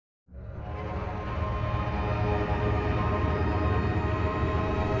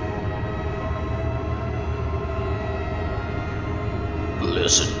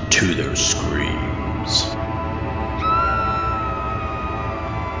to their screams.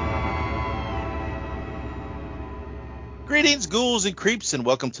 Greetings, ghouls and creeps, and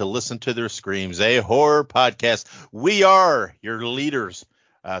welcome to Listen to Their Screams, a horror podcast. We are your leaders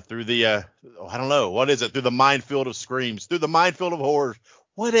through the, I don't know, what is it? Through the minefield of screams, through the minefield of horrors,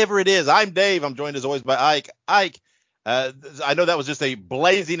 whatever it is. I'm Dave. I'm joined as always by Ike. Ike, I know that was just a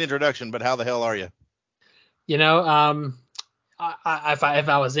blazing introduction, but how the hell are you? You know, if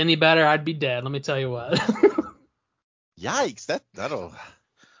I was any better, I'd be dead. Let me tell you what. Yikes! I don't.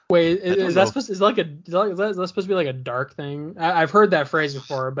 Wait, is that supposed to be like a dark thing? I've heard that phrase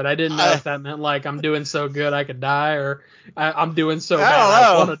before, but I didn't know if that meant like I'm doing so good I could die, or I'm doing so bad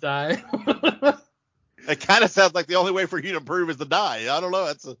I want to die. It kind of sounds like the only way for you to improve is to die. I don't know.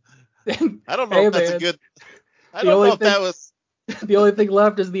 I don't know hey, if that's man, a good. I don't know if that was. The only thing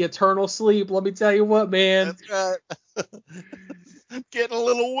left is the eternal sleep. Let me tell you what, man. That's right. I'm getting a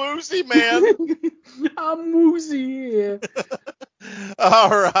little woozy, man. I'm woozy. All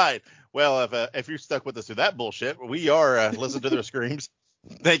right. Well, if you're stuck with us through that bullshit, we are Listen to Their Screams.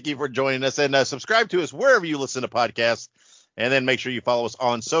 Thank you for joining us, and subscribe to us wherever you listen to podcasts, and then make sure you follow us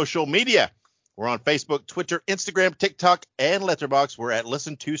on social media. We're on Facebook, Twitter, Instagram, TikTok, and Letterboxd. We're at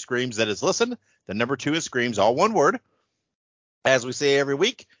Listen to Screams. That is listen. The number 2 is Screams, all one word. As we say every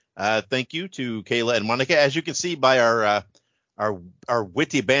week, thank you to Kayla and Monica. As you can see by our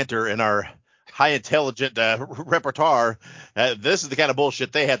witty banter and our high intelligent repertoire, this is the kind of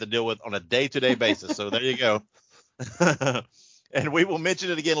bullshit they have to deal with on a day-to-day basis. So there you go. And we will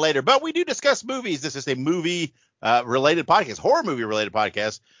mention it again later. But we do discuss movies. This is a movie related podcast, horror movie related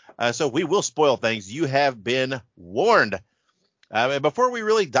podcast. So we will spoil things. You have been warned. And before we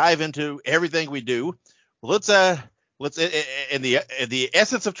really dive into everything we do, let's in the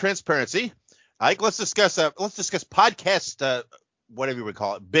essence of transparency, Ike, let's discuss podcast, whatever you would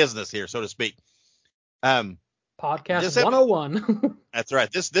call it, business here, so to speak. Podcast 101. That's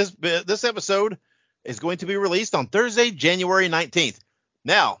right. This episode is going to be released on Thursday, January 19th.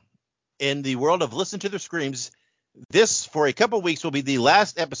 Now, in the world of Listen to the Screams, this for a couple weeks will be the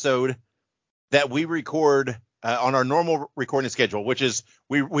last episode that we record on our normal recording schedule, which is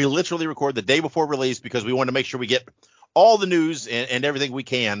we literally record the day before release because we want to make sure we get all the news and everything we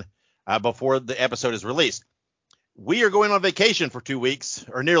can before the episode is released. We are going on vacation for 2 weeks,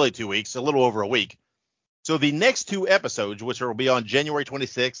 or nearly 2 weeks, a little over a week. So the next 2 episodes, which will be on January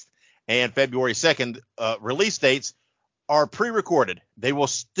 26th and February 2nd, release dates are pre-recorded. They will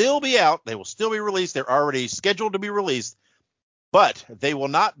still be out. They will still be released. They're already scheduled to be released, but they will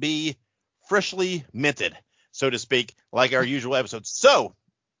not be freshly minted, so to speak, like our usual episodes. So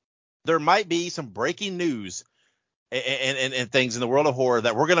there might be some breaking news and things in the world of horror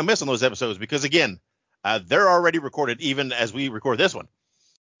that we're going to miss on those episodes because, again, they're already recorded even as we record this one.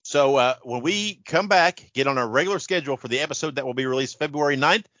 So when we come back, get on our regular schedule for the episode that will be released February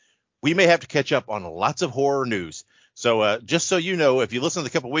 9th, we may have to catch up on lots of horror news. So just so you know, if you listen to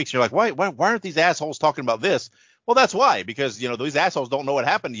a couple of weeks, you're like, why aren't these assholes talking about this? Well, that's why, because, these assholes don't know what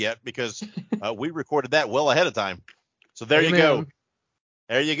happened yet because we recorded that well ahead of time. So there you go.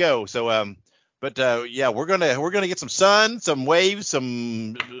 There you go. So But yeah, we're gonna get some sun, some waves,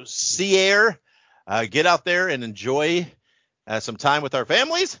 some sea air, get out there and enjoy some time with our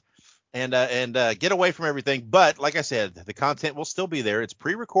families, and get away from everything. But like I said, the content will still be there. It's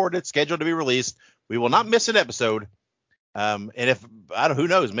pre-recorded, scheduled to be released. We will not miss an episode. And if who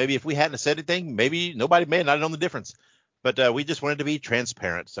knows? Maybe if we hadn't said anything, maybe nobody may not have known the difference. But we just wanted to be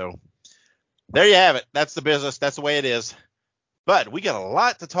transparent. So there you have it. That's the business. That's the way it is. But we got a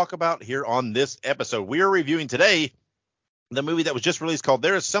lot to talk about here on this episode. We are reviewing today the movie that was just released called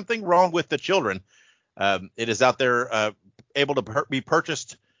There Is Something Wrong with the Children. It is out there able to be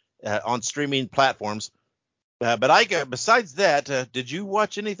purchased on streaming platforms. But Ike, besides that, did you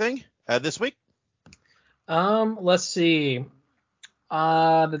watch anything this week? Let's see.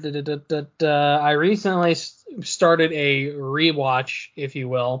 I recently started a rewatch, if you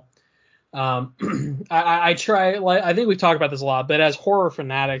will. I try, like, I think we've talked about this a lot, but as horror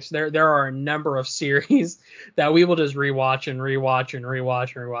fanatics, there are a number of series that we will just rewatch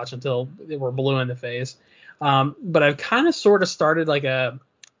until we're blue in the face. But I've kind of sort of started like a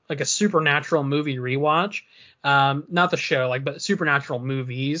supernatural movie rewatch. Not the show, but supernatural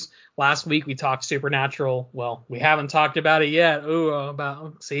movies. Last week we talked Supernatural. Well, we haven't talked about it yet.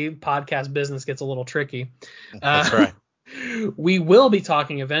 Podcast business gets a little tricky. That's right. We will be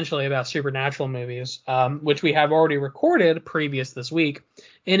talking eventually about Supernatural movies, which we have already recorded previous this week,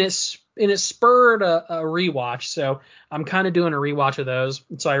 and it spurred a rewatch. So I'm kind of doing a rewatch of those.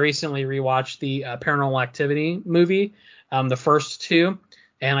 So I recently rewatched the Paranormal Activity movie, the first two,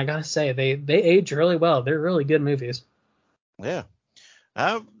 And I gotta say, they age really well. They're really good movies. Yeah.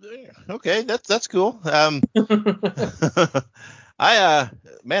 Uh, okay, that's cool. Man, I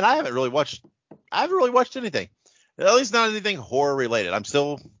haven't really watched anything. At least not anything horror related. I'm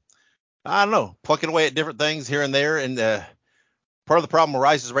still, I don't know, plucking away at different things here and there. And part of the problem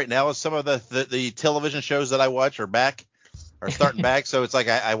arises right now is some of the television shows that I watch are starting back. So it's like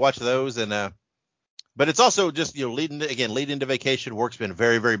I watch those, and but it's also just, leading into vacation. Work's been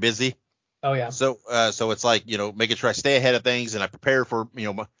very, very busy. Oh yeah. So it's like, making sure I stay ahead of things and I prepare for,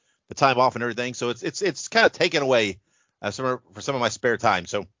 the time off and everything. So it's kind of taken away for some of my spare time.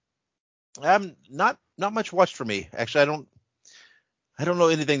 So not much watched for me. Actually, I don't know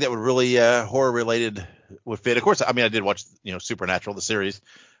anything that would really horror related would fit. Of course, I mean, I did watch, Supernatural, the series.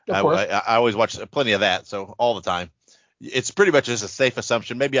 Of course. I always watch plenty of that. So all the time. It's pretty much just a safe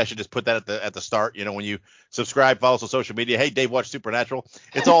assumption. Maybe I should just put that at the start. When you subscribe, follow us on social media. Hey, Dave watched Supernatural.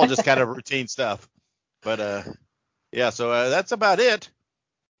 It's all just kind of routine stuff. But yeah, so that's about it.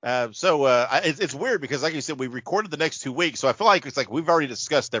 It's weird because, like you said, we recorded the next 2 weeks, so I feel like it's like we've already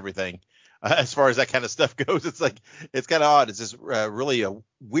discussed everything as far as that kind of stuff goes. It's like it's kind of odd. It's just really a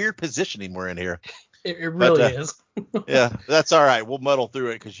weird positioning we're in here. It really is. Yeah, that's all right. We'll muddle through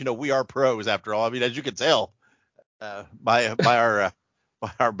it because we are pros after all. I mean, as you can tell. By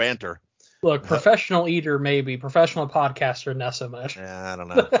our banter. Look, professional eater maybe, professional podcaster not so much. Yeah, I don't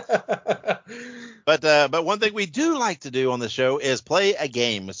know. But one thing we do like to do on the show is play a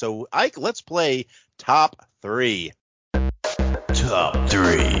game. So Ike, let's play top 3. Top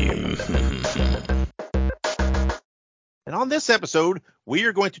 3. And on this episode, we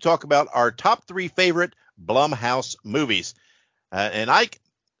are going to talk about our top 3 favorite Blumhouse movies. And Ike,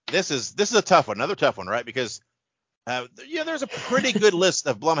 this is a tough one, another tough one, right? Because there's a pretty good list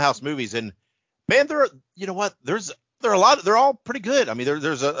of Blumhouse movies, and man, there are a lot. They're all pretty good. I mean,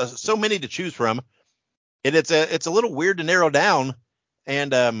 there's so many to choose from, and it's a little weird to narrow down.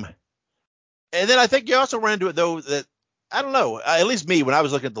 And then I think you also run into it though that I don't know. At least me, when I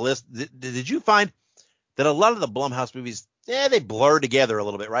was looking at the list, did you find that a lot of the Blumhouse movies, they blur together a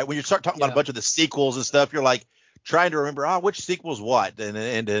little bit, right? When you start talking about a bunch of the sequels and stuff, you're like trying to remember which sequel's what,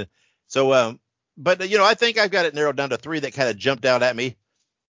 so. But I think I've got it narrowed down to 3 that kind of jumped out at me.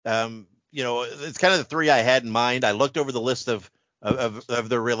 It's kind of the 3 I had in mind. I looked over the list of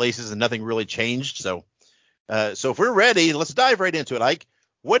their releases and nothing really changed. So if we're ready, let's dive right into it. Ike,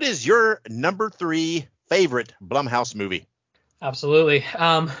 what is your number 3 favorite Blumhouse movie? Absolutely.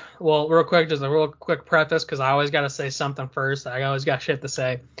 Well, real quick, just a real quick preface, because I always got to say something first. I always got shit to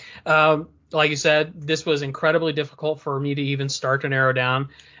say. Like you said, this was incredibly difficult for me to even start to narrow down.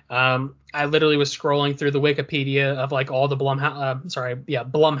 I literally was scrolling through the Wikipedia of like all the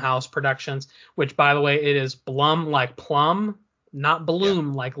Blumhouse productions, which, by the way, it is Blum like plum, not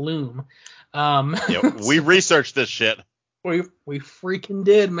bloom like loom. We researched this shit. We freaking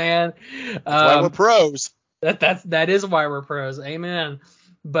did, man. That's why we're pros. That is why we're pros. Amen.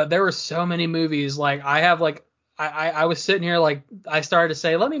 But there were so many movies. Like I was sitting here, like I started to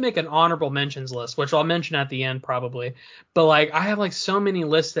say, let me make an honorable mentions list, which I'll mention at the end probably. But like I have like so many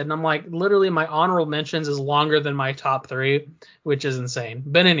listed, and I'm like literally my honorable mentions is longer than my top 3, which is insane.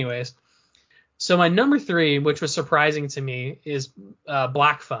 But anyways, so my number 3, which was surprising to me, is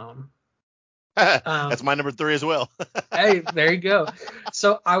Black Phone. That's my number 3 as well. Hey, there you go.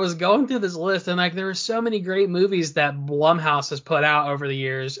 So I was going through this list, and like there are so many great movies that Blumhouse has put out over the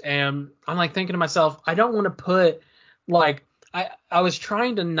years, and I'm like thinking to myself, I don't want to put like I was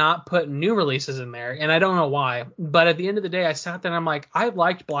trying to not put new releases in there, and I don't know why. But at the end of the day, I sat there and I'm like, I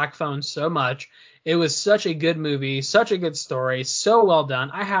liked Black Phone so much. It was such a good movie, such a good story, so well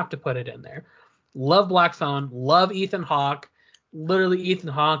done. I have to put it in there. Love Black Phone. Love Ethan Hawke. Literally, Ethan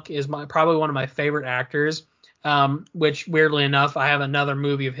Hawke is probably one of my favorite actors. Which weirdly enough, I have another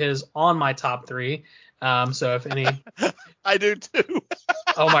movie of his on my top 3. So if any, I do too.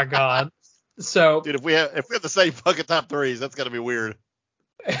 Oh my god. So, dude, if we have the same fucking top 3s, that's gonna be weird.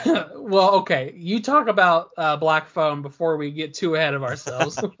 Well, okay, you talk about Black Phone before we get too ahead of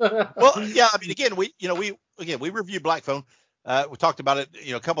ourselves. Well, yeah, I mean, again, we reviewed Black Phone. We talked about it,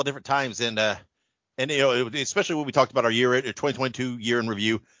 a couple of different times, and especially when we talked about our 2022 year in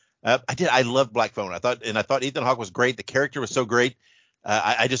review. I loved Black Phone. I thought Ethan Hawke was great. The character was so great.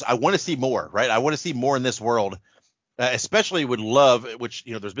 I want to see more, right? I want to see more in this world. Especially would love, which,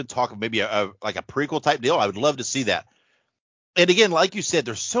 there's been talk of maybe a prequel type deal. I would love to see that. And again, like you said,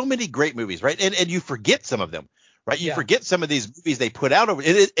 there's so many great movies, right? And you forget some of them, right? You forget some of these movies they put out over,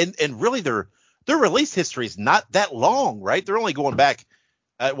 and really their release history is not that long, right? They're only going back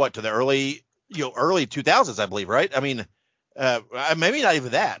to the early 2000s, I believe, right? I mean, Maybe not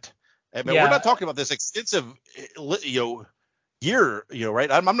even that. But we're Yeah, not talking about this extensive, year,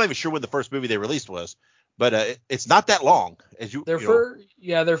 right? I'm not even sure when the first movie they released was, but it's not that long as you,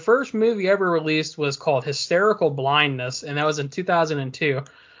 their first movie ever released was called Hysterical Blindness, and that was in 2002.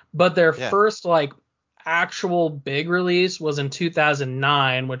 But their Yeah, first like actual big release was in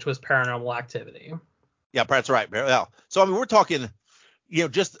 2009, which was Paranormal Activity. yeah, that's right. Yeah. So I mean, we're talking,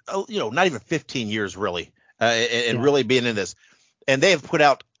 just not even 15 years really, and Yeah. really being in this, and they have put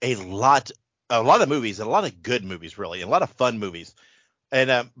out a lot of movies, and a lot of good movies, really, and a lot of fun movies.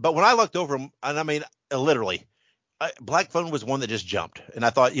 And but when I looked over them, and I mean, literally, Black Phone was one that just jumped, and I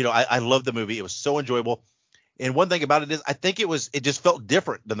thought, I loved the movie. It was so enjoyable. And one thing about it is, I think it just felt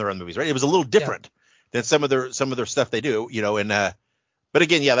different than their other movies, right? It was a little Yeah. different than some of their stuff they do, and but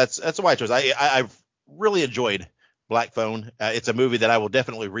again, yeah, that's why I chose. I've really enjoyed Black Phone. It's a movie that I will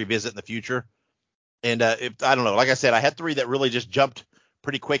definitely revisit in the future. And I don't know, like I said, I had three that really just jumped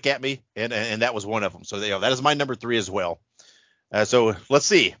pretty quick at me, and that was one of them. So that is my number three as well. So let's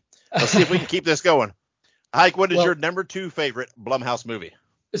see if we can keep this going. Hike, what is your Well, number two favorite Blumhouse movie?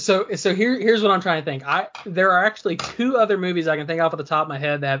 so here's what I'm trying to think. There are actually two other movies I can think off at the top of my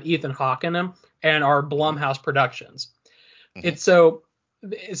head that have Ethan Hawke in them and are Blumhouse productions. Mm-hmm. It's so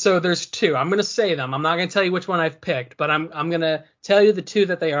there's two. I'm gonna say them. I'm not gonna tell you which one I've picked, but I'm gonna tell you the two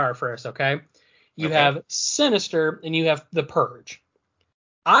that they are first. Okay. You Okay. have Sinister and you have The Purge.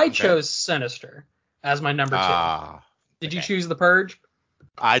 I Okay. chose Sinister as my number two. Ah. Did you Okay. choose The Purge?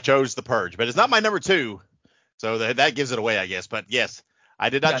 I chose The Purge, but it's not my number two, so that gives it away, I guess. But yes, I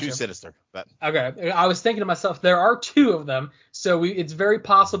did not choose Gotcha. Sinister. But Okay, I was thinking to myself, there are two of them, so it's very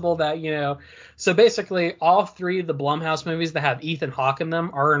possible that So basically, all three of the Blumhouse movies that have Ethan Hawke in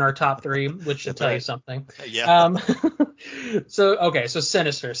them are in our top three, which should tell you something. yeah. Um, so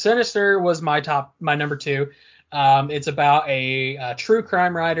Sinister. Sinister was my number two. It's about a true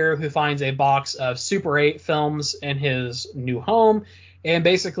crime writer who finds a box of Super 8 films in his new home, and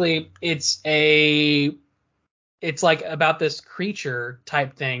basically it's like about this creature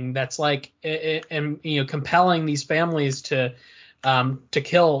type thing that's like and compelling these families to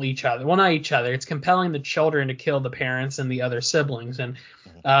kill each other. Well, not each other. It's compelling the children to kill the parents and the other siblings, and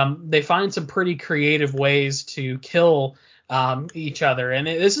they find some pretty creative ways to kill each other. And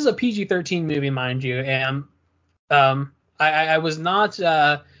this is a PG-13 movie, mind you, and I was not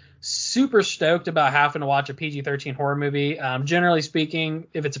super stoked about having to watch a PG-13 horror movie. Generally speaking,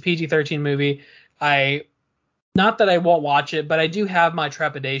 if it's a PG-13 movie, not that I won't watch it, but I do have my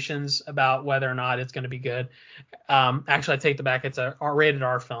trepidations about whether or not it's going to be good. Actually, I take the back. It's a rated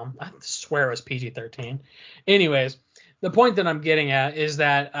R film. I swear it was PG-13. Anyways, the point that I'm getting at is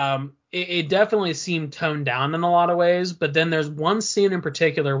that it definitely seemed toned down in a lot of ways, but then there's one scene in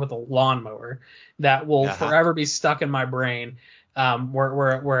particular with a lawnmower that will Uh-huh. forever be stuck in my brain,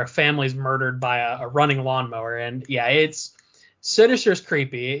 where a family's murdered by a running lawnmower. And yeah, it's Sinister's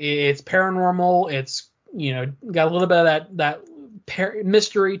creepy. It's paranormal. It's got a little bit of that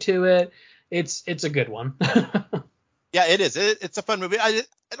mystery to it. It's a good one. Yeah, it is. It's a fun movie. I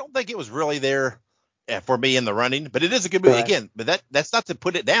don't think it was really there for me in the running, but it is a good movie Right. again. But that's not to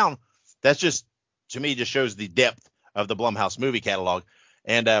put it down. That's just, to me, just shows the depth of the Blumhouse movie catalog.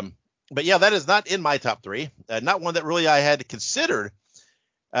 And but yeah, that is not in my top three. Not one that really I had considered.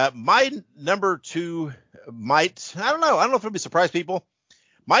 My number two I don't know if it'll be surprise people.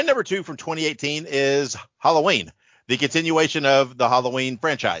 My number two from 2018 is Halloween, the continuation of the Halloween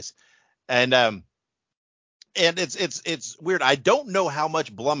franchise. And it's weird. I don't know how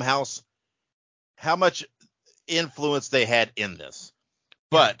much influence they had in this,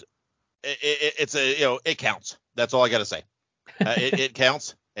 Yeah. but it counts. That's all I got to say. It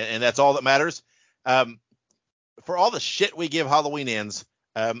counts, and that's all that matters. For all the shit we give Halloween ends,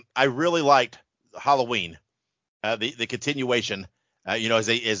 I really liked Halloween, the continuation.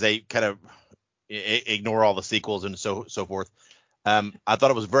 As they kind of ignore all the sequels and so forth. I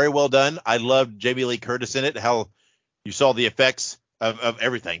thought it was very well done. I loved Jamie Lee Curtis in it. How you saw the effects of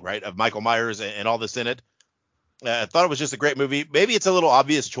everything, right? Of Michael Myers and all this in it. I thought it was just a great movie. Maybe it's a little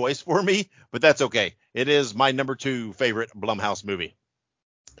obvious choice for me, but that's okay. It is my number two favorite Blumhouse movie.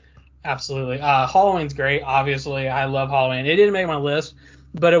 Absolutely. Halloween's great. Obviously, I love Halloween. It didn't make my list,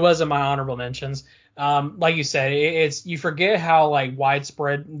 but it was in my honorable mentions. Like you said, it's you forget how like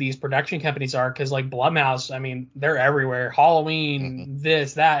widespread these production companies are, because like Blumhouse, I mean, they're everywhere. Mm-hmm. Halloween,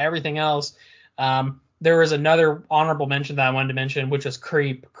 this, that, everything else. There was another honorable mention that I wanted to mention, which is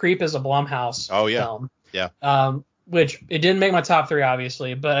Creep. Creep is a Blumhouse Oh yeah, film. yeah. Which it didn't make my top three,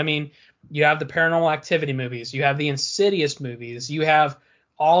 obviously, but I mean, you have the Paranormal Activity movies, you have the Insidious movies, you have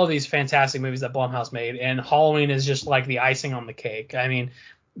all of these fantastic movies that Blumhouse made, and Halloween is just like the icing on the cake. I mean,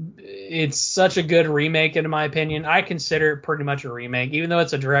 it's such a good remake in my opinion. I consider it pretty much a remake, even though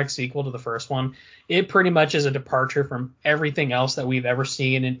it's a direct sequel to the first one. It pretty much is a departure from everything else that we've ever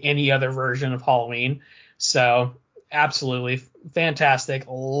seen in any other version of Halloween. So absolutely fantastic.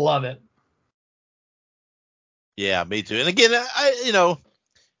 Love it. Yeah, me too. And again,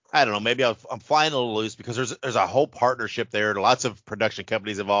 I don't know. Maybe I'm flying a little loose because there's a whole partnership there. Lots of production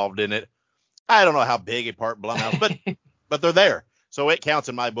companies involved in it. I don't know how big a part Blumhouse, but they're there, so it counts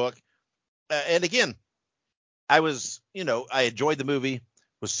in my book. And again, I enjoyed the movie,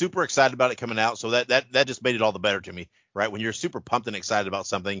 was super excited about it coming out, so that just made it all the better to me, right? When you're super pumped and excited about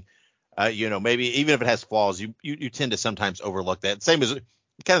something, maybe even if it has flaws, you tend to sometimes overlook that. Same as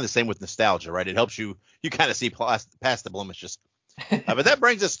kind of the same with nostalgia, right? It helps you kind of see past the blemishes. But that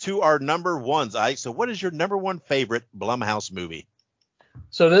brings us to our number ones, Ike. So what is your number one favorite Blumhouse movie?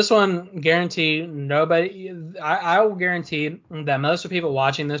 So this one, guarantee nobody. I will guarantee that most of the people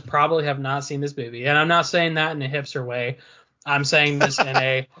watching this probably have not seen this movie, and I'm not saying that in a hipster way. I'm saying this in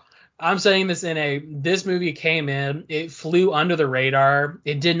a. This movie came in, it flew under the radar.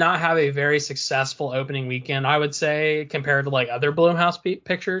 It did not have a very successful opening weekend, I would say, compared to like other Blumhouse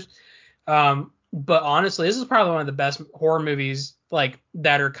pictures. But honestly, this is probably one of the best horror movies like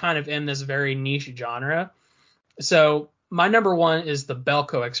that are kind of in this very niche genre. So my number one is the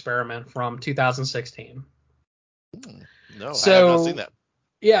Belko Experiment from 2016. No, I have not seen that.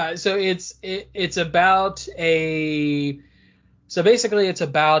 Yeah, so it's about a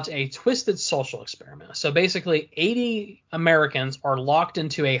twisted social experiment. So basically 80 Americans are locked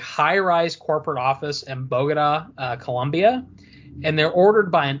into a high-rise corporate office in Bogota, Colombia, and they're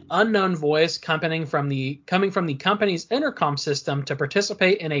ordered by an unknown voice coming from the company's intercom system to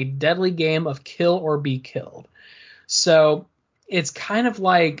participate in a deadly game of kill or be killed. So it's kind of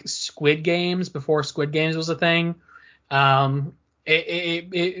like Squid Games before Squid Games was a thing.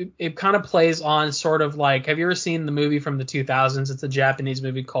 It kind of plays on sort of like, have you ever seen the movie from the 2000s? It's a Japanese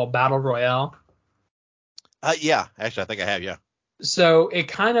movie called Battle Royale. Yeah, actually, I think I have, yeah. So it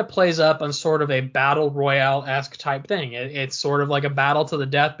kind of plays up on sort of a Battle Royale-esque type thing. It's sort of like a battle to the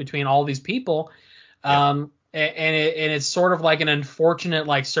death between all these people. And it's sort of like an unfortunate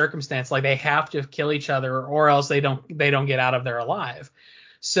like circumstance, like they have to kill each other or else they don't get out of there alive.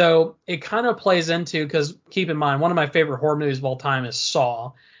 So it kind of plays into, because keep in mind, one of my favorite horror movies of all time is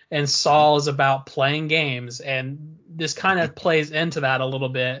Saw, and Saw is about playing games, and this kind of plays into that a little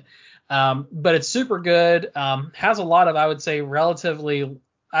bit. But it's super good. Has a lot of, I would say, relatively,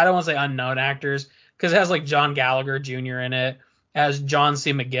 I don't want to say unknown actors, because it has like John Gallagher Jr. in it. As John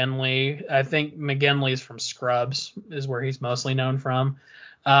C. McGinley. I think McGinley is from Scrubs, is where he's mostly known from.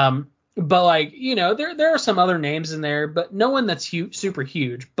 But like, there are some other names in there, but no one that's super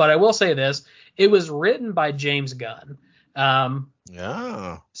huge. But I will say this: it was written by James Gunn.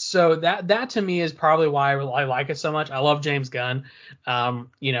 Yeah. So that to me is probably why I like it so much. I love James Gunn.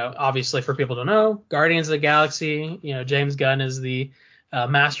 Obviously for people to know, Guardians of the Galaxy. James Gunn is the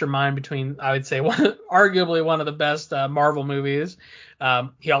mastermind between, I would say, arguably one of the best Marvel movies.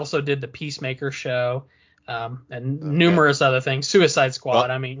 He also did the Peacemaker show. And numerous other things. Suicide Squad.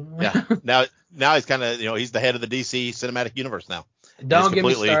 Well, I mean, yeah. Now he's kind of, he's the head of the DC Cinematic Universe now. Don't get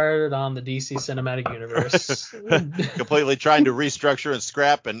me started on the DC Cinematic Universe. Completely trying to restructure and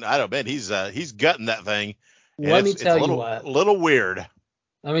scrap, and I don't know, man, he's gutting that thing. Let me tell you what. A little weird.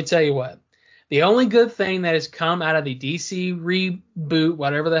 Let me tell you what. The only good thing that has come out of the DC reboot,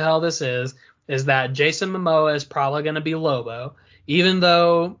 whatever the hell this is that Jason Momoa is probably going to be Lobo, even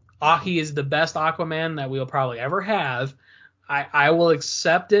though he is the best Aquaman that we'll probably ever have. I will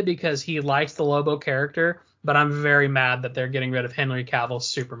accept it because he likes the Lobo character, but I'm very mad that they're getting rid of Henry Cavill's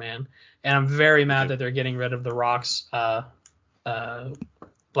Superman, and I'm very mad that they're getting rid of The Rock's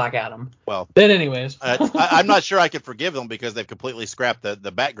Black Adam. Well, but anyways, I'm not sure I can forgive them because they've completely scrapped the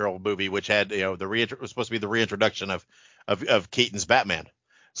Batgirl movie, which had was supposed to be the reintroduction of Keaton's Batman.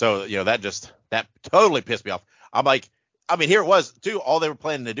 So that totally pissed me off. I'm like, I mean, here it was too. All they were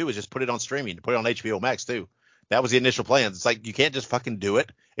planning to do was just put it on streaming, put it on HBO Max too. That was the initial plans. It's like, you can't just fucking do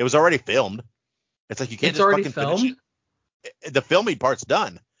it. It was already filmed. It's like, you can't just fucking finish it. The filming part's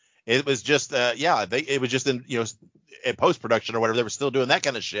done. It was just it was just in in post production or whatever. They were still doing that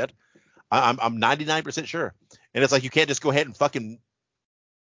kind of shit. I'm 99% sure. And it's like, you can't just go ahead and fucking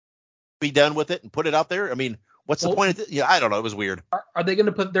be done with it and put it out there. I mean, what's the point of it? I don't know. It was weird. Are they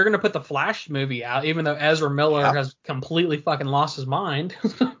going to they're going to put the Flash movie out, even though Ezra Miller has completely fucking lost his mind.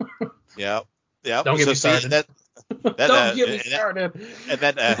 Yeah. Don't get me started. Don't get me started. And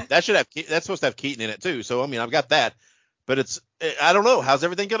that should have, that's supposed to have Keaton in it too. So, I mean, I've got that. but I don't know, how's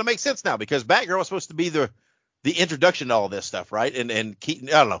everything going to make sense now, because Batgirl was supposed to be the introduction to all this stuff, right? And Keaton,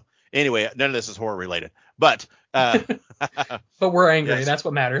 I don't know. Anyway, none of this is horror related, but But we're angry. yes, That's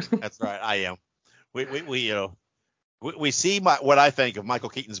what matters. that's right. I am. We see what I think of Michael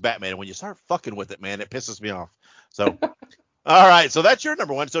Keaton's Batman, and when you start fucking with it, man, it pisses me off. So, all right, so that's your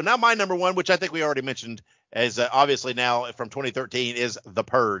number one. So now my number one, which I think we already mentioned, is obviously now from 2013, is The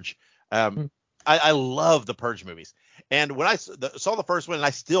Purge. I love the Purge movies, and when I saw the first one, and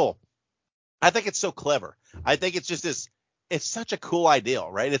I think it's so clever. I think it's just it's such a cool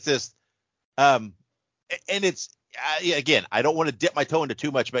ideal, right? It's this, and it's again, I don't want to dip my toe into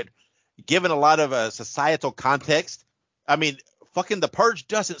too much, but given a lot of societal context, I mean, fucking The Purge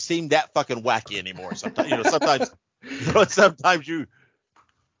doesn't seem that fucking wacky anymore. Sometimes,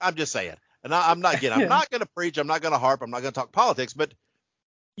 I'm just saying, and I'm not going to preach, I'm not going to harp, I'm not going to talk politics, but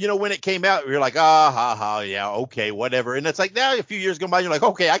when it came out, you're like, yeah, okay, whatever. And it's like now a few years go by, you're like,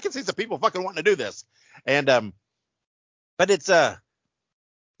 okay, I can see some people fucking wanting to do this. And but it's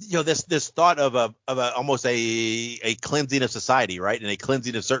this thought of almost a cleansing of society, right? And a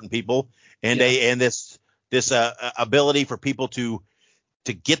cleansing of certain people, and this ability for people to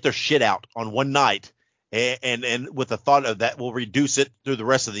get their shit out on one night, and with the thought of that will reduce it through the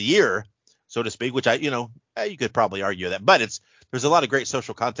rest of the year, so to speak, which you could probably argue that, but there's a lot of great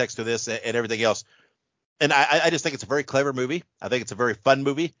social context to this and everything else. And I just think it's a very clever movie. I think it's a very fun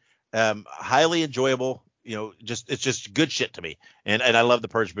movie, highly enjoyable. It's just good shit to me. And I love the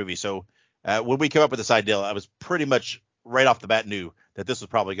Purge movie. So when we came up with this idea, I was pretty much right off the bat knew that this was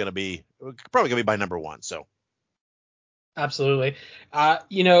probably going to be my number one. So. Absolutely.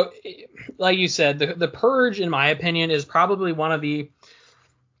 Like you said, the Purge, in my opinion, is probably one of the,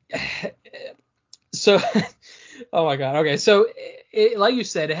 so, oh my God. Okay. So like you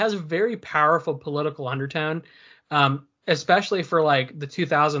said, it has a very powerful political undertone, especially for like the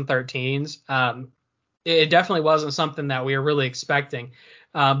 2013s. It definitely wasn't something that we were really expecting.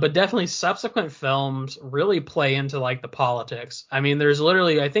 But definitely subsequent films really play into like the politics. I mean, there's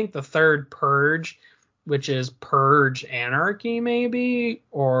literally, I think the third Purge, which is Purge Anarchy maybe,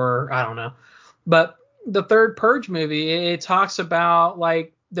 or I don't know. But the third Purge movie, it talks about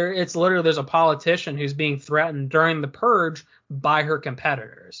like there's a politician who's being threatened during the Purge by her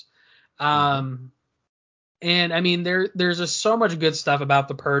competitors. And I mean, there's just so much good stuff about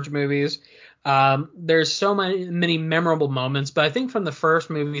the Purge movies. There's so many memorable moments, but I think from the first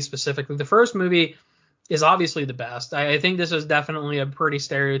movie specifically, the first movie is obviously the best. I think this is definitely a pretty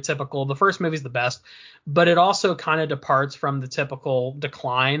stereotypical. The first movie is the best, but it also kind of departs from the typical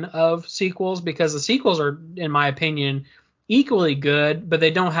decline of sequels, because the sequels are, in my opinion, equally good, but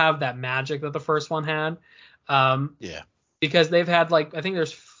they don't have that magic that the first one had. Because they've had like, I think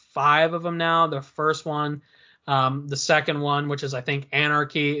there's 5 of them now. The first one, the second one, which is I think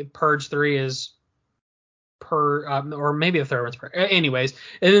Anarchy, Purge 3 is or maybe the third one's Purge. Anyways,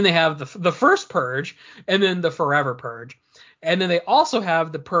 and then they have the first Purge, and then the Forever Purge, and then they also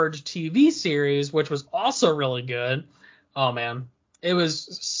have the Purge TV series, which was also really good. Oh man, it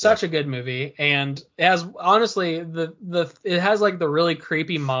was such a good movie, and it has honestly it has like the really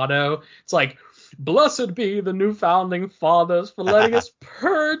creepy motto. It's like, "Blessed be the new founding fathers for letting us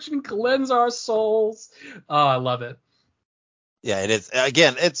purge and cleanse our souls." Oh, I love it. Yeah, it is.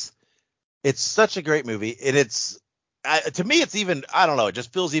 Again, it's such a great movie, and to me, it's even, I don't know, it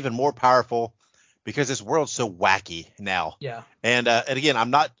just feels even more powerful because this world's so wacky now. Yeah. And again, I'm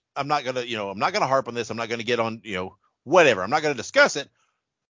not gonna harp on this. I'm not gonna get on, whatever. I'm not gonna discuss it.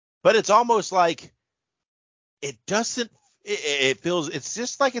 But it's almost like it doesn't. It feels, it's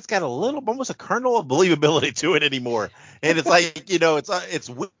just like it's got almost a kernel of believability to it anymore. And it's like, it's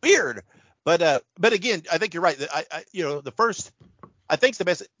weird. But again, I think you're right. The first, I think, it's the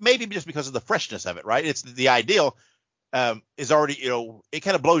best, maybe just because of the freshness of it, right? It's the ideal is already, it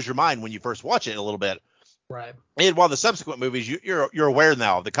kind of blows your mind when you first watch it a little bit. Right. And while the subsequent movies, you're aware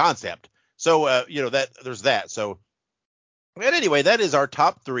now of the concept. So, that there's that. So, and anyway, that is our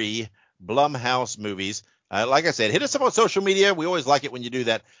top 3 Blumhouse movies. Like I said, hit us up on social media. We always like it when you do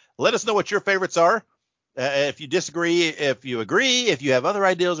that. Let us know what your favorites are. If you disagree, if you agree, if you have other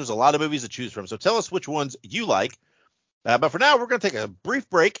ideas, there's a lot of movies to choose from. So tell us which ones you like. But for now, we're going to take a brief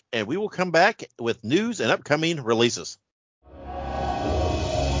break, and we will come back with news and upcoming releases.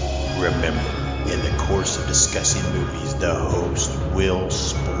 Remember, in the course of discussing movies, the host will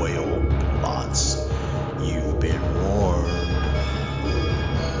spoil plots. You've been warned.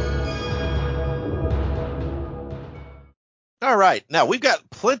 All right. Now, we've got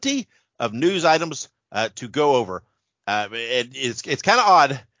plenty of news items to go over. It's kind of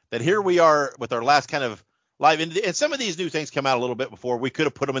odd that here we are with our last kind of live. And some of these new things come out a little bit before. We could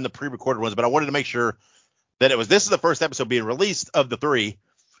have put them in the pre-recorded ones, but I wanted to make sure that this is the first episode being released of the 3.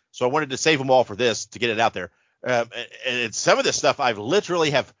 So I wanted to save them all for this to get it out there. And some of this stuff I've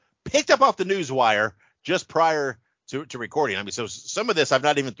literally have picked up off the news wire just prior to recording. I mean, so some of this I've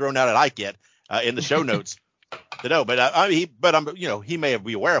not even thrown out at Ike yet in the show notes to know. But he may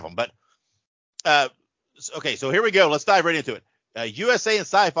be aware of them. But okay, so here we go. Let's dive right into it. USA and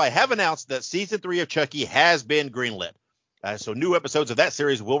Sci-Fi have announced that season 3 of Chucky has been greenlit. So new episodes of that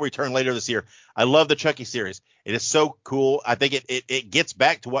series will return later this year. I love the Chucky series. It is so cool. I think it gets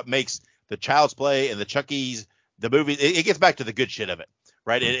back to what makes the Child's Play and the Chucky's, the movie. It gets back to the good shit of it,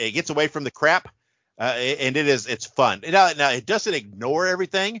 right? It gets away from the crap, and it's fun. Now it doesn't ignore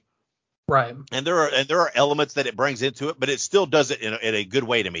everything, right? And there are elements that it brings into it, but it still does it in a good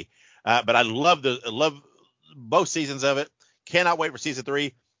way to me. But I love both seasons of it. Cannot wait for season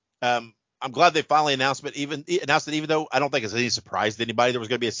 3. I'm glad they finally announced it, even though I don't think it's any surprise to anybody there was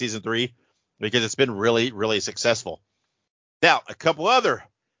going to be a season 3, because it's been really, really successful. Now, a couple other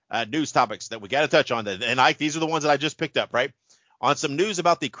news topics that we got to touch on. And Ike, these are the ones that I just picked up, right? On some news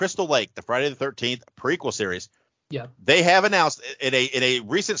about the Crystal Lake, the Friday the 13th prequel series. Yeah. They have announced in a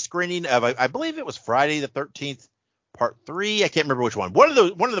recent screening of, I believe it was Friday the 13th part 3. I can't remember which one. One of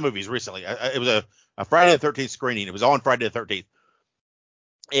the movies recently. It was a Friday the 13th screening. It was on Friday the 13th.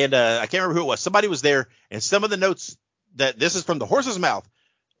 And I can't remember who it was. Somebody was there, and some of the notes that this is from the horse's mouth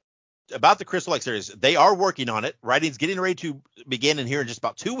about the Crystal Lake series. They are working on it. Writing's getting ready to begin in here in just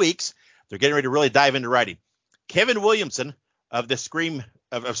about 2 weeks. They're getting ready to really dive into writing. Kevin Williamson of the Scream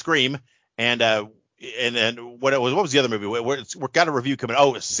and what was the other movie? We're got a review coming.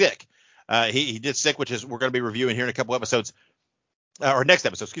 Oh, Sick. He did Sick, which is we're going to be reviewing here in a couple episodes, or next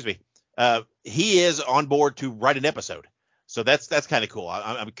episode. Excuse me. He is on board to write an episode. So that's kind of cool.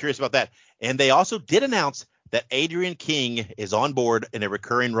 I'm curious about that. And they also did announce that Adrienne King is on board in a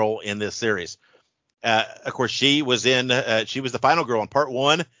recurring role in this series. Of course, she was the final girl in part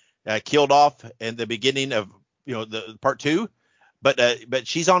 1, killed off in the beginning of the part 2, but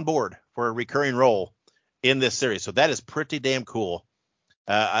she's on board for a recurring role in this series. So that is pretty damn cool.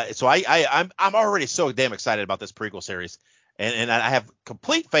 So I'm already so damn excited about this prequel series, and I have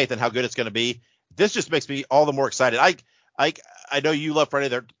complete faith in how good it's going to be. This just makes me all the more excited. I know you love Friday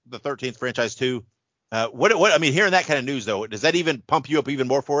the 13th franchise too. What I mean, hearing that kind of news though, does that even pump you up even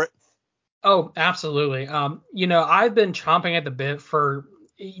more for it? Oh, absolutely. I've been chomping at the bit for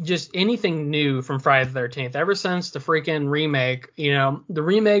just anything new from Friday the 13th ever since the freaking remake. The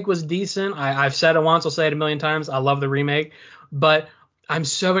remake was decent. I've said it once, I'll say it a million times. I love the remake, but I'm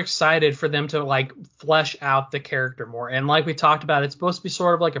so excited for them to like flesh out the character more. And like we talked about, it's supposed to be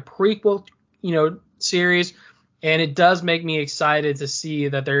sort of like a prequel, series. And it does make me excited to see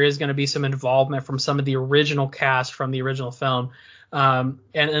that there is going to be some involvement from some of the original cast from the original film.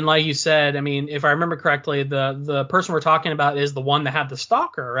 And like you said, I mean, if I remember correctly, the person we're talking about is the one that had the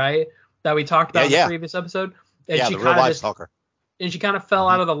stalker, right? That we talked about in the previous episode. And the real life stalker. And she kind of fell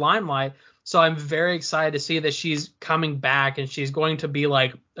out of the limelight. So I'm very excited to see that she's coming back and she's going to be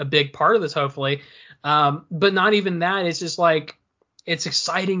like a big part of this, hopefully. But not even that. It's just like, it's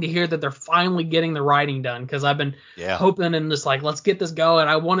exciting to hear that they're finally getting the writing done, because I've been hoping and just like, let's get this going.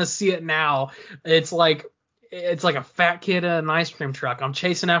 I want to see it now. It's like a fat kid in an ice cream truck. I'm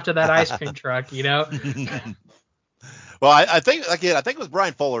chasing after that ice cream truck, Well, I think it was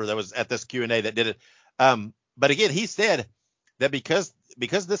Brian Fuller that was at this Q&A that did it. But again, he said that because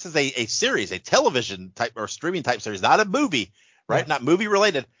this is a series, a television type or streaming type series, not a movie, right? Not movie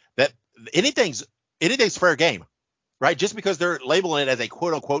related, that anything's fair game. Right, just because they're labeling it as a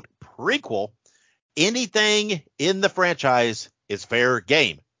quote unquote prequel, anything in the franchise is fair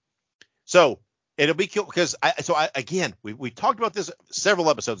game. So it'll be cool because we talked about this several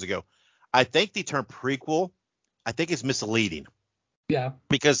episodes ago. I think the term prequel, I think is misleading. Yeah.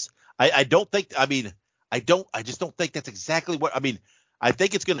 Because I just don't think that's exactly what I mean. I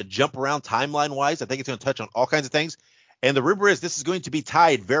think it's going to jump around timeline wise. I think it's going to touch on all kinds of things. And the rumor is this is going to be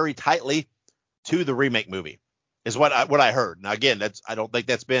tied very tightly to the remake movie. Is what I heard. Now again, I don't think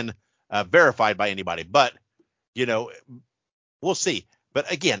that's been verified by anybody, but we'll see.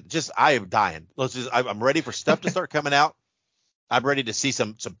 But again, I am dying. I'm ready for stuff to start coming out. I'm ready to see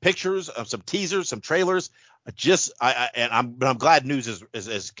some pictures, some teasers, some trailers. I'm glad news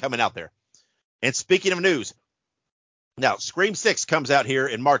is coming out there. And speaking of news, now Scream 6 comes out here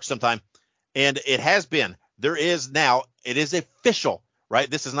in March sometime, and it is official, right?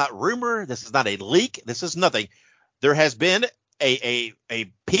 This is not rumor. This is not a leak. This is nothing. There has been a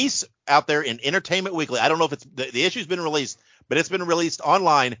piece out there in Entertainment Weekly. I don't know if the issue's been released, but it's been released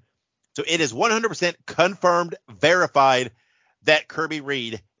online So it is 100% confirmed, verified that Kirby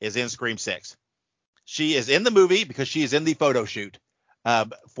Reed is in Scream 6. She is in the movie because she is in the photo shoot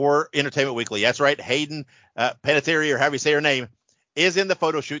for Entertainment Weekly. That's right. Hayden Panettiere, or however you say her name, is in the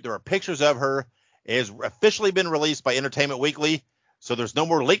photo shoot. There are pictures of her. It has officially been released by Entertainment Weekly. So there's no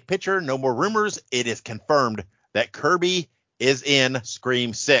more leaked picture, no more rumors. It is confirmed that Kirby is in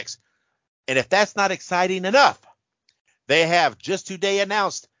Scream 6. And if that's not exciting enough, they have just today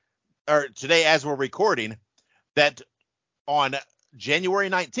announced, or today as we're recording, that on January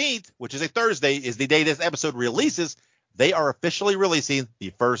 19th, which is a Thursday, is the day this episode releases, they are officially releasing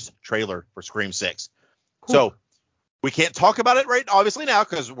the first trailer for Scream 6. Cool. So we can't talk about it obviously now,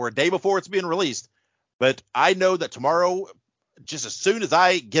 because we're a day before it's being released. But I know that tomorrow, just as soon as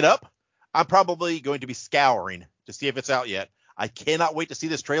I get up, I'm probably going to be scouring to see if it's out yet. I cannot wait to see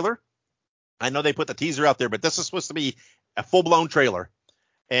this trailer. I know they put the teaser out there, but this is supposed to be a full-blown trailer.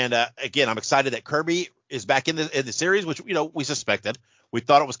 And again, I'm excited that Kirby is back in the series, which, we suspected. We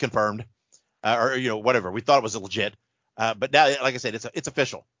thought it was confirmed, or whatever. We thought it was legit. But now, like I said, it's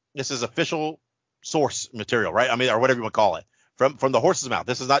official. This is official source material, right? I mean, or whatever you want to call it, from the horse's mouth.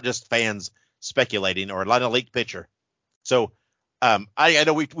 This is not just fans speculating or a leaked picture. So I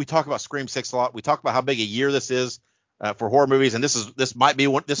know we talk about Scream 6 a lot. We talk about how big a year this is for horror movies, and this is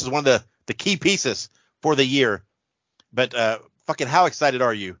one of the key pieces for the year. But fucking how excited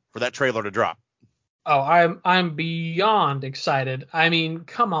are you for that trailer to drop? Oh, I'm beyond excited. I mean,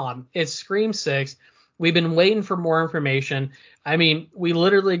 come on. It's Scream 6. We've been waiting for more information. I mean, we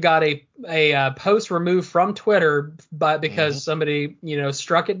literally got a post removed from Twitter because somebody,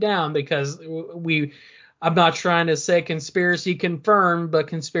 struck it down because I'm not trying to say conspiracy confirmed, but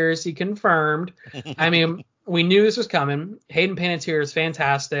conspiracy confirmed. I mean, we knew this was coming. Hayden Panettiere is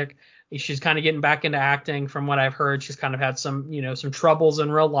fantastic. She's kind of getting back into acting from what I've heard. She's kind of had some troubles in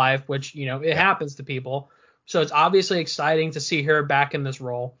real life, which, it happens to people. So it's obviously exciting to see her back in this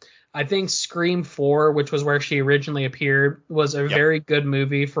role. I think Scream 4, which was where she originally appeared, was a very good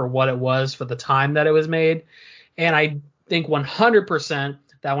movie for what it was for the time that it was made. And I think 100%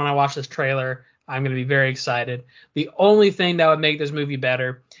 that when I watch this trailer, I'm going to be very excited. The only thing that would make this movie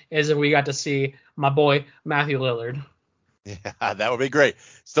better is if we got to see my boy Matthew Lillard. Yeah, that would be great.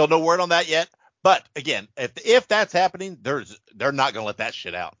 Still no word on that yet. But again, if that's happening, they're not going to let that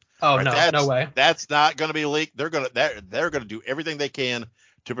shit out. Oh, right? No way. That's not going to be leaked. They're going to do everything they can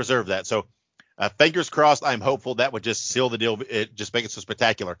to preserve that. So fingers crossed. I'm hopeful that would just seal the deal. It just make it so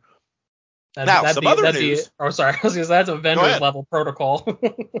spectacular. Some other news. I was going to say that's Avengers level protocol.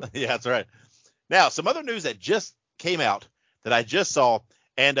 Yeah, that's right. Now, some other news that just came out that I just saw,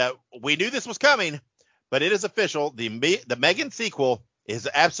 and we knew this was coming, but it is official. The Megan sequel is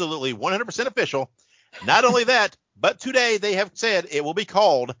absolutely 100% official. Not only that, but today they have said it will be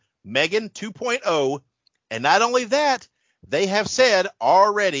called Megan 2.0. And not only that, they have said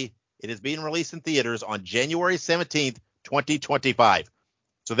already it is being released in theaters on January 17th, 2025.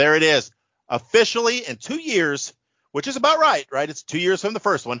 So there it is. Officially in 2 years, which is about right? It's 2 years from the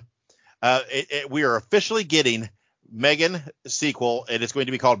first one. We are officially getting Megan sequel, and it's going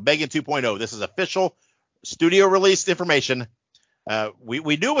to be called Megan 2.0. This is official studio released information.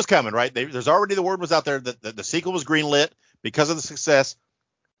 We knew it was coming, right? There's already the word was out there that the sequel was greenlit because of the success,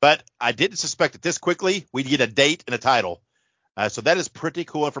 but I didn't suspect that this quickly we'd get a date and a title. So that is pretty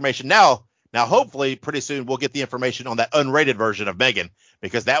cool information. Now, hopefully pretty soon we'll get the information on that unrated version of Megan,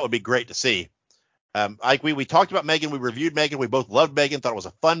 because that would be great to see. Like we talked about Megan, we reviewed Megan, we both loved Megan, thought it was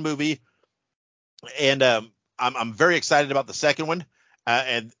a fun movie, and I'm very excited about the second one.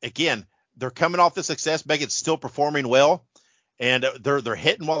 And again, they're coming off the success. Megan's still performing well, and they're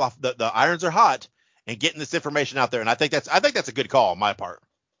hitting while the irons are hot and getting this information out there. And I think that's a good call on my part.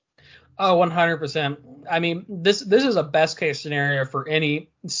 Oh, 100%. I mean, this is a best case scenario for any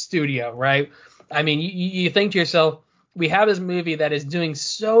studio, right? I mean, you think to yourself, we have this movie that is doing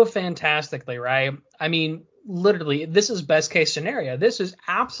so fantastically, right? I mean, literally, this is best case scenario. This is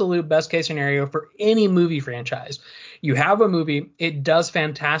absolute best case scenario for any movie franchise. You have a movie, it does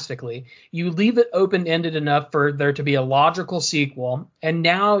fantastically. You leave it open-ended enough for there to be a logical sequel, and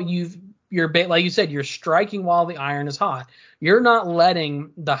now you're like you said, you're striking while the iron is hot. You're not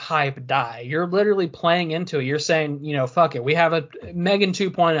letting the hype die. You're literally playing into it. You're saying, fuck it. We have a Megan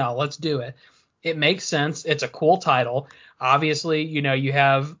 2.0. Let's do it. It makes sense. It's a cool title. Obviously, you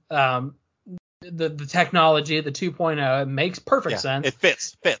have the technology, the 2.0. It makes perfect sense. It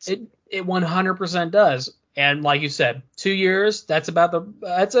fits. It 100% does. And like you said, 2 years. That's a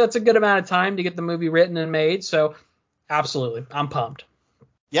good amount of time to get the movie written and made. So absolutely, I'm pumped.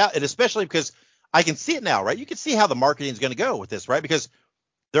 Yeah, and especially because I can see it now, right? You can see how the marketing is going to go with this, right? Because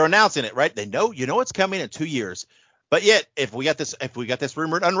They're announcing it, right? They know, it's coming in 2 years. But yet, if we got this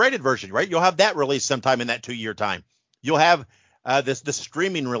rumored unrated version, right, you'll have that released sometime in that 2 year time. You'll have the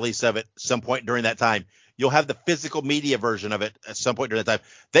streaming release of it some point during that time. You'll have the physical media version of it at some point during that time.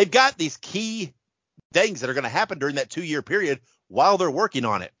 They've got these key things that are going to happen during that 2 year period while they're working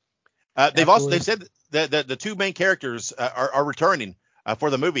on it. They've said that the two main characters are returning for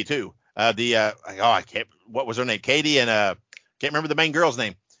the movie too. What was her name? Katie and can't remember the main girl's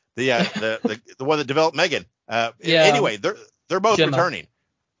name. The one that developed Megan. Anyway, they're both Gemma. returning.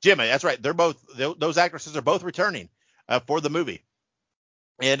 Gemma, that's right. They're both those actresses are both returning for the movie.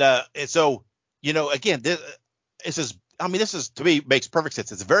 And so again, this is to me makes perfect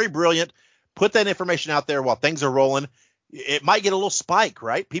sense. It's very brilliant. Put that information out there while things are rolling. It might get a little spike,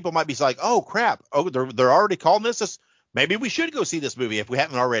 right? People might be like, "Oh crap! Oh, they're already calling this. Maybe we should go see this movie if we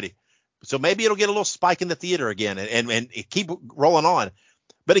haven't already." So maybe it'll get a little spike in the theater again, and keep rolling on.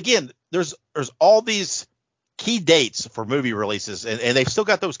 But again, there's all these key dates for movie releases, and they've still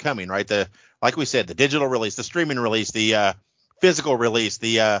got those coming, right? Like we said, the digital release, the streaming release, the physical release,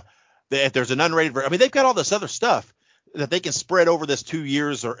 if there's an unrated version. I mean, they've got all this other stuff that they can spread over this 2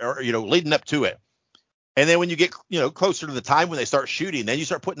 years or leading up to it. And then when you get closer to the time when they start shooting, then you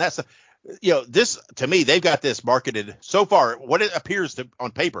start putting that stuff. This to me, they've got this marketed so far. What it appears to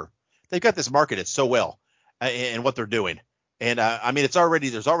on paper, they've got this marketed so well in what they're doing. And there's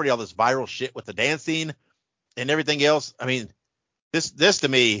already all this viral shit with the dancing and everything else. I mean, this to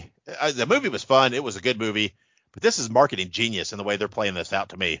me, the movie was fun. It was a good movie, but this is marketing genius in the way they're playing this out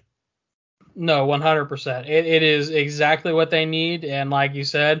to me. No, 100%. It is exactly what they need. And like you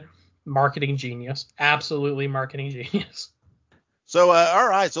said, marketing genius. Absolutely marketing genius. So, all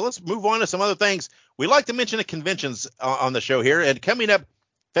right. So let's move on to some other things. We like to mention the conventions on the show here. And coming up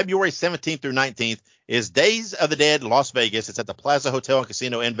February 17th through 19th is Days of the Dead Las Vegas. It's at the Plaza Hotel and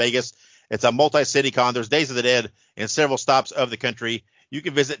Casino in Vegas. It's a multi-city con. There's Days of the Dead in several stops of the country. You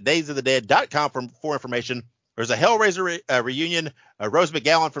can visit daysofthedead.com for information. There's a Hellraiser reunion. Rose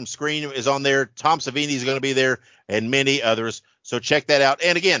McGowan from Scream is on there. Tom Savini is going to be there, and many others. So check that out.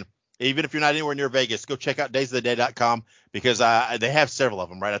 And again, even if you're not anywhere near Vegas, go check out daysofthedead.com because they have several of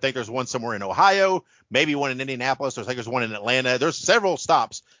them, right? I think there's one somewhere in Ohio, maybe one in Indianapolis. I think there's one in Atlanta. There's several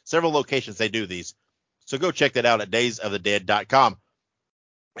stops, several locations they do these. So go check that out at daysofthedead.com.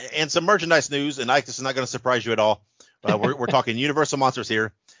 And some merchandise news, and this is not going to surprise you at all. We're talking Universal Monsters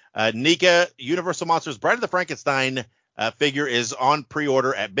here. NECA Universal Monsters Bride of the Frankenstein figure is on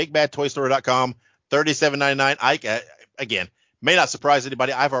pre-order at bigbadtoystore.com, $37.99. Again, may not surprise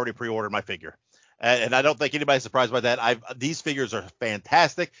anybody. I've already pre-ordered my figure, and I don't think anybody's surprised by that. These figures are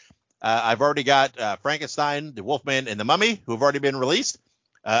fantastic. I've already got Frankenstein, the Wolfman, and the Mummy, who have already been released.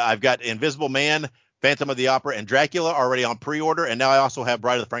 I've got Invisible Man, Phantom of the Opera, and Dracula already on pre-order, and now I also have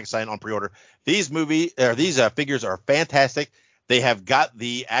Bride of the Frankenstein on pre-order. These figures are fantastic. They have got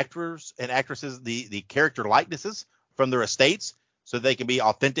the actors and actresses, the character likenesses from their estates, so they can be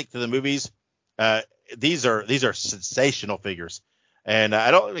authentic to the movies. These are sensational figures, and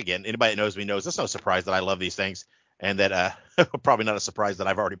anybody that knows me knows it's no surprise that I love these things, and that probably not a surprise that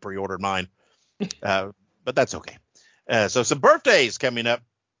I've already pre-ordered mine, but that's okay. So some birthdays coming up.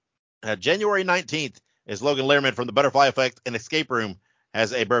 January 19th is Logan Lerman from The Butterfly Effect and Escape Room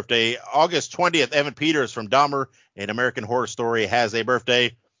has a birthday. August 20th, Evan Peters from Dahmer and American Horror Story has a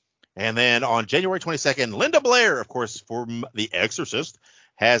birthday. And then on January 22nd, Linda Blair, of course, from The Exorcist,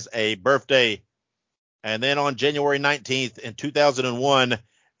 has a birthday. And then on January 19th in 2001,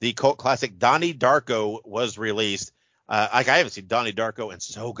 the cult classic Donnie Darko was released. I haven't seen Donnie Darko in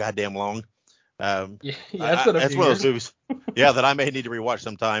so goddamn long. It's one of those movies, that I may need to rewatch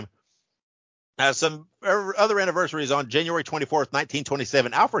sometime. Some other anniversaries on January 24th,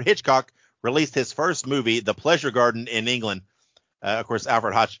 1927, Alfred Hitchcock released his first movie, The Pleasure Garden, in England. Of course,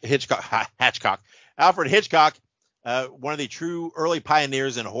 Alfred Hitchcock, one of the true early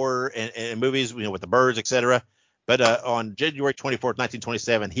pioneers in horror and movies, with the birds, etc. But on January 24th,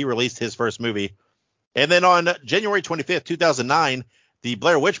 1927, he released his first movie. And then on January 25th, 2009, the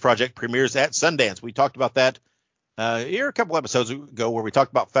Blair Witch Project premieres at Sundance. We talked about that here a couple episodes ago where we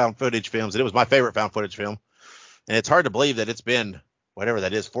talked about found footage films, and it was my favorite found footage film. And it's hard to believe that it's been, whatever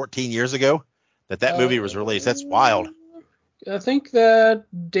that is, 14 years ago that movie was released. That's wild. I think that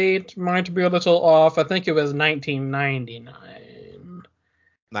date might be a little off. I think it was 1999.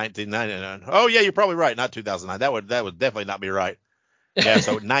 1999. Oh, yeah, you're probably right. Not 2009. That would definitely not be right. Yeah,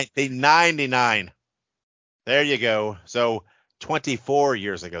 so 1999. There you go. So 24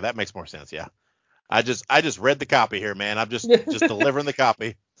 years ago. That makes more sense, yeah. I just read the copy here, man. I'm just delivering the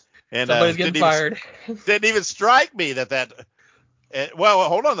copy. And somebody's getting fired. Didn't even strike me that Well,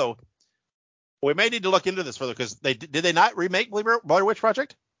 hold on though. We may need to look into this further because did they not remake Blair Witch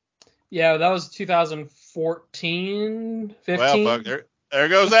Project? Yeah, that was 2014, 15. Well, fuck, there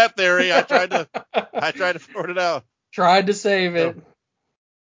goes that theory. I tried to sort it out. Tried to save it. So,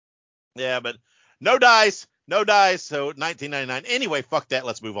 yeah, but no dice. So 1999. Anyway, fuck that.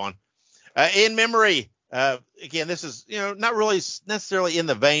 Let's move on. In memory. Again, this is not really necessarily in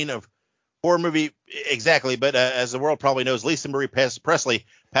the vein of horror movie exactly, but as the world probably knows, Lisa Marie Presley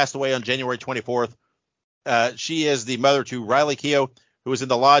passed away on January 24th. She is the mother to Riley Keough, who was in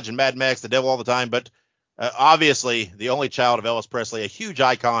The Lodge and Mad Max, The Devil All the Time, but obviously the only child of Elvis Presley, a huge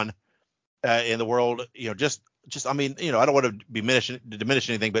icon in the world. Just I mean, I don't want to diminish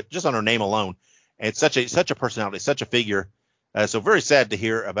anything, but just on her name alone, and such a personality, such a figure. So very sad to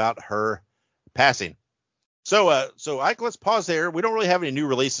hear about her passing. So Ike, let's pause there. We don't really have any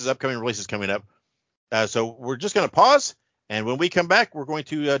new upcoming releases coming up. So we're just going to pause. And when we come back, we're going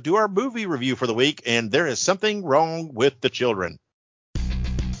to do our movie review for the week. And There Is Something Wrong with the Children.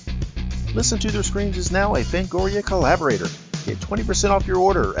 Listen to Their Screams is now a Fangoria collaborator. Get 20% off your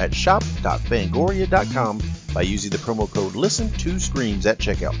order at shop.fangoria.com by using the promo code LISTEN2SCREAMS at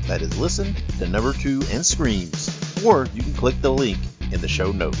checkout. That is listen, the number 2, and screams. Or you can click the link in the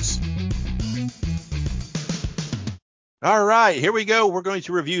show notes. All right, here we go. We're going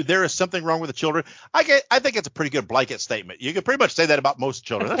to review There Is Something Wrong with the Children. I think it's a pretty good blanket statement. You can pretty much say that about most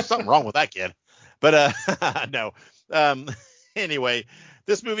children. There's something wrong with that kid. But no. Anyway,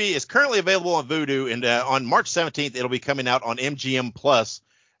 this movie is currently available on Vudu, and on March 17th, it'll be coming out on MGM Plus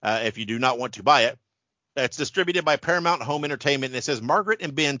if you do not want to buy it. It's distributed by Paramount Home Entertainment, and it says Margaret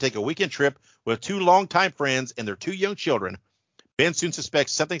and Ben take a weekend trip with 2 longtime friends and their 2 young children. Ben soon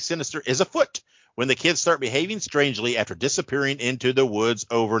suspects something sinister is afoot when the kids start behaving strangely after disappearing into the woods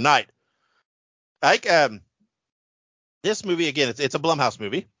overnight. Like, this movie, again, it's a Blumhouse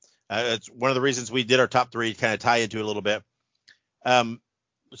movie. It's one of the reasons we did our top 3 to kind of tie into it a little bit.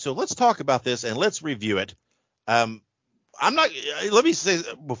 So let's talk about this and let's review it. Let me say,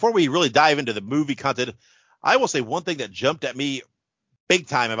 before we really dive into the movie content, I will say one thing that jumped at me big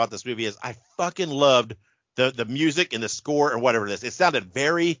time about this movie is I fucking loved the music and the score or whatever it is. It sounded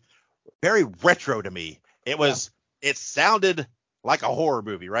very, very retro to me. It sounded like a horror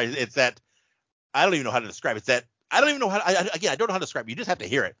movie, right? It's that, I don't even know how to describe it. It's that, I don't even know I don't know how to describe it. You just have to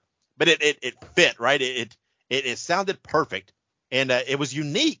hear it, but it fit, right? It sounded perfect. And it was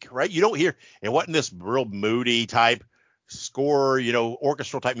unique, right? You don't hear, it wasn't this real moody type score,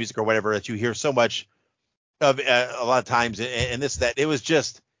 orchestral type music or whatever that you hear so much of a lot of times. And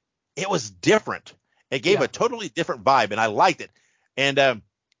it was different. It gave a totally different vibe, and I liked it. And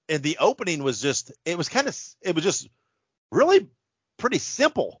the opening was just really pretty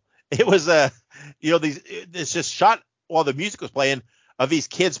simple. It was, it's just shot while the music was playing of these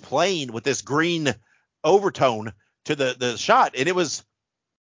kids playing with this green overtone to the shot. And it was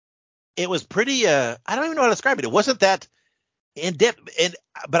pretty, I don't even know how to describe it. It wasn't that in depth,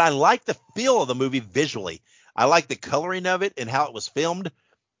 but I like the feel of the movie visually. I like the coloring of it and how it was filmed,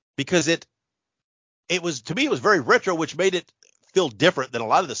 because it was, to me, it was very retro, which made it feel different than a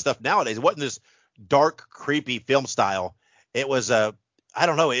lot of the stuff nowadays. It wasn't this dark, creepy film style. It was, I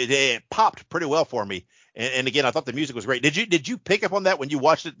don't know, it popped pretty well for me. And again, I thought the music was great. Did you pick up on that when you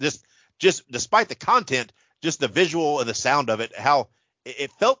watched it? Just despite the content, just the visual and the sound of it, how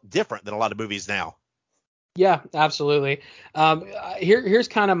it felt different than a lot of movies now. Yeah, absolutely. Here's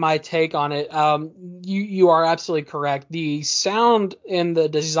kind of my take on it. You are absolutely correct. The sound and the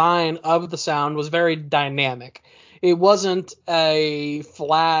design of the sound was very dynamic. It wasn't a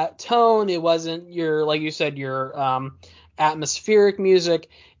flat tone. It wasn't like you said, your atmospheric music.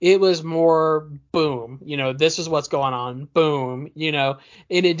 It was more boom. This is what's going on. Boom. And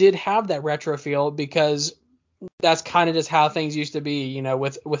it did have that retro feel, because that's kind of just how things used to be,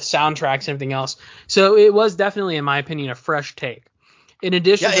 with soundtracks and everything else. So it was definitely, in my opinion, a fresh take. In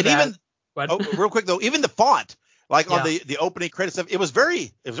addition to that, real quick though, even the font, like on the opening credits stuff, it was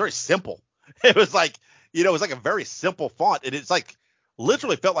very simple. It was like, it was like a very simple font, and it's like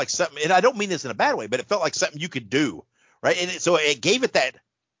literally felt like something. And I don't mean this in a bad way, but it felt like something you could do, right? And so it gave it that,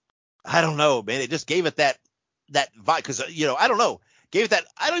 I don't know, man. It just gave it that vibe, because I don't know. Gave it that,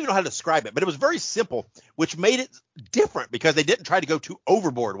 I don't even know how to describe it, but it was very simple, which made it different because they didn't try to go too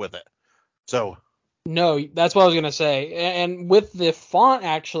overboard with it. So. No, that's what I was going to say. And with the font,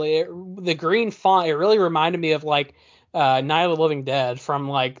 actually, the green font, it really reminded me of like Night of the Living Dead, from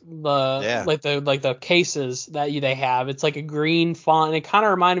like the cases that they have. It's like a green font, and it kind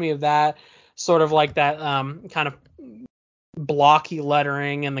of reminded me of that, sort of like that kind of blocky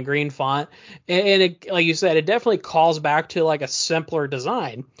lettering and the green font, and it, like you said, it definitely calls back to like a simpler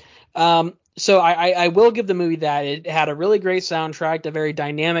design. So I will give the movie that. It had a really great soundtrack, a very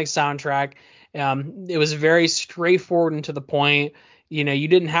dynamic soundtrack. It was very straightforward and to the point. You know, you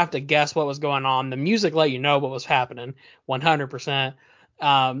didn't have to guess what was going on. The music let you know what was happening 100%.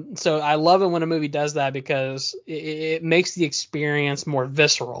 So I love it when a movie does that because it makes the experience more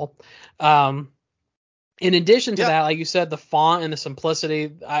visceral. In addition to Yeah. that, like you said, the font and the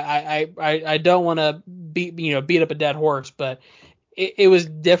simplicity, I don't want to beat up a dead horse, but it was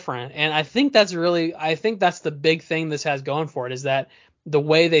different. And I think that's the big thing this has going for it, is that the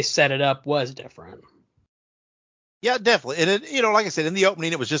way they set it up was different. Yeah, definitely. And it, like I said, in the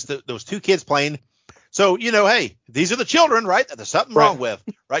opening, it was just those two kids playing. So, hey, these are the children, right? That there's something Right. wrong with,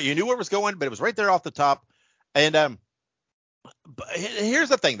 right? You knew where it was going, but it was right there off the top. And but here's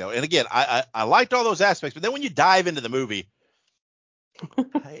the thing, though. And again, I liked all those aspects, but then when you dive into the movie,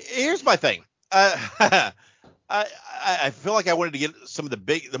 here's my thing. I feel like I wanted to get some of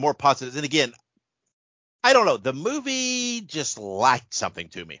the more positives. And again, I don't know. The movie just lacked something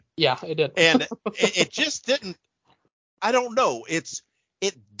to me. Yeah, it did. And it just didn't. I don't know. It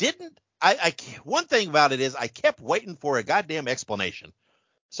didn't. One thing about it is I kept waiting for a goddamn explanation.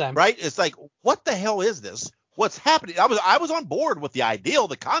 Same. Right? It's like, what the hell is this? What's happening? I was on board with the ideal,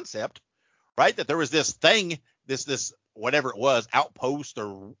 the concept, right? That there was this thing, this whatever it was, outpost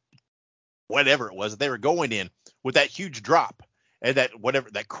or whatever it was that they were going in with that huge drop and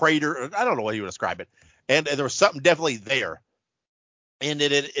that crater. I don't know what you would describe it. And there was something definitely there. And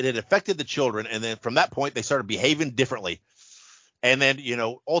it had affected the children. And then from that point, they started behaving differently. And then,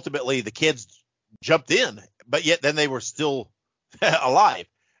 ultimately the kids jumped in, but yet then they were still alive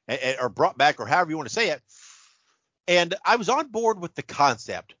or brought back or however you want to say it. And I was on board with the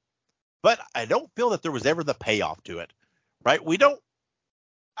concept, but I don't feel that there was ever the payoff to it, right?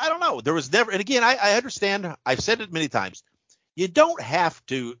 I don't know. There was never, and again, I understand. I've said it many times. You don't have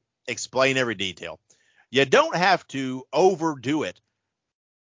to explain every detail. You don't have to overdo it.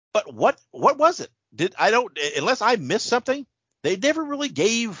 But what was it? Unless I missed something, they never really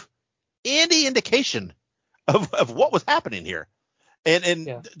gave any indication of what was happening here. And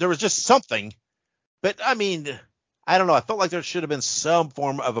Yeah. there was just something, but I mean, I don't know. I felt like there should have been some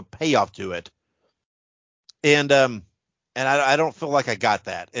form of a payoff to it. And I don't feel like I got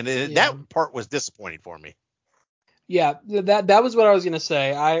that. And that part was disappointing for me. Yeah, that was what I was gonna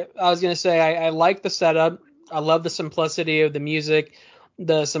say. I was gonna say I like the setup. I love the simplicity of the music,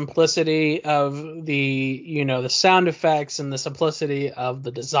 the simplicity of the sound effects, and the simplicity of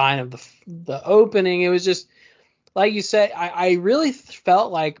the design of the opening. It was just like you said. I really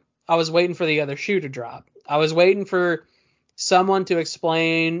felt like I was waiting for the other shoe to drop. I was waiting for someone to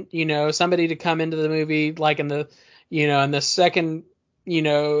explain, somebody to come into the movie, like in the second,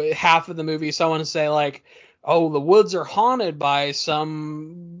 half of the movie, someone to say like, oh, the woods are haunted by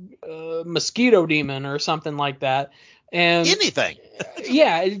some mosquito demon or something like that. And anything.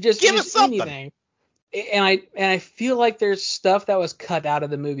 Yeah, Give us something. Anything. And I feel like there's stuff that was cut out of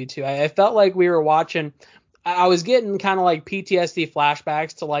the movie too. I felt like we were watching. I was getting kind of like PTSD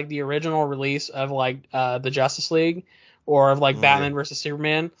flashbacks to like the original release of like the Justice League or of like Batman versus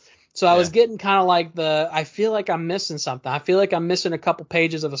Superman. So I was getting kind of like I feel like I'm missing something. I feel like I'm missing a couple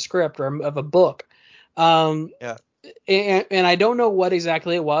pages of a script or of a book. And I don't know what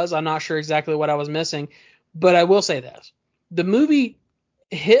exactly it was. I'm not sure exactly what I was missing, but I will say this. The movie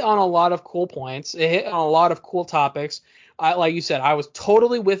hit on a lot of cool points. It hit on a lot of cool topics. Like you said, I was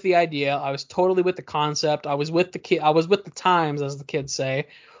totally with the idea. I was totally with the concept. I was with the kid. I was with the times, as the kids say.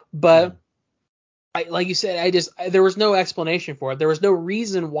 But like you said, there was no explanation for it. There was no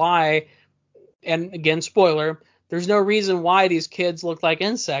reason why. And again, spoiler. There's no reason why these kids looked like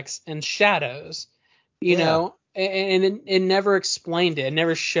insects and shadows. And it never explained it. It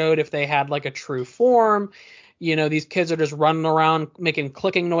never showed if they had like a true form. These kids are just running around making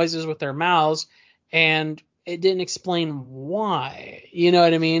clicking noises with their mouths, and it didn't explain why. You know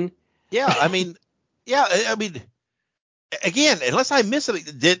what I mean? Yeah, I mean, again, unless I miss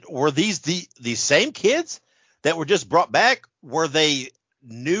it, were these the same kids that were just brought back? Were they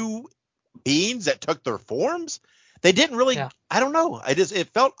new beings that took their forms? They didn't really. Yeah. I don't know.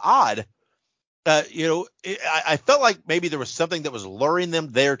 It felt odd. I felt like maybe there was something that was luring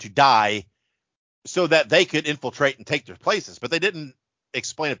them there to die so that they could infiltrate and take their places, but they didn't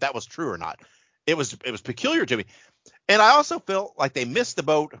explain if that was true or not. It was peculiar to me. And I also felt like they missed the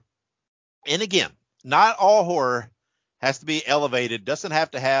boat. And again, not all horror has to be elevated, doesn't have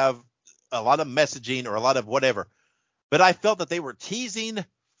to have a lot of messaging or a lot of whatever. But I felt that they were teasing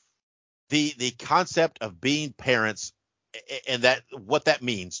the concept of being parents and that what that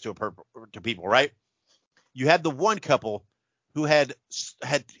means to people, right? You had the one couple who had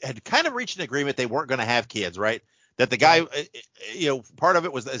kind of reached an agreement they weren't going to have kids, right? That the guy, part of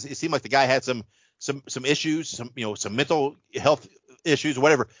it was it seemed like the guy had some issues, some mental health issues,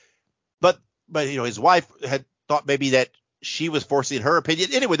 whatever. But his wife had thought maybe that she was forcing her opinion.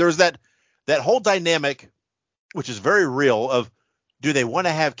 Anyway, there was that whole dynamic, which is very real, of do they want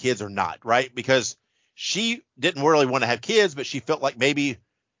to have kids or not, right? Because she didn't really want to have kids, but she felt like maybe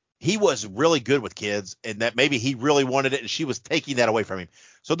he was really good with kids and that maybe he really wanted it and she was taking that away from him.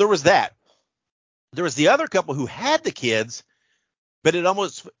 So there was that. There was the other couple who had the kids, but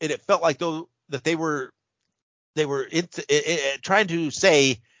it felt like though that they were trying to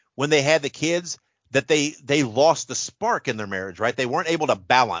say when they had the kids that they lost the spark in their marriage, right? They weren't able to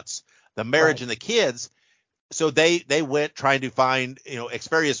balance the marriage and the kids. So they went trying to find,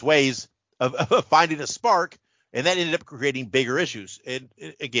 various ways of finding a spark, and that ended up creating bigger issues. And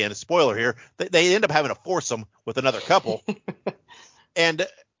again, a spoiler here, they end up having a foursome with another couple. and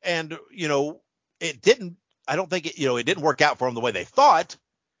it didn't, I don't think it didn't work out for them the way they thought,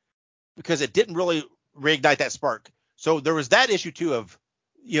 because it didn't really reignite that spark. So there was that issue too of,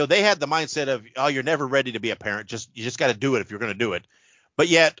 they had the mindset of, oh, you're never ready to be a parent. You just got to do it if you're going to do it. But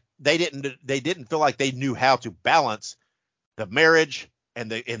yet they didn't feel like they knew how to balance the marriage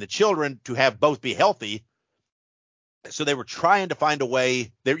and the children to have both be healthy. So they were trying to find a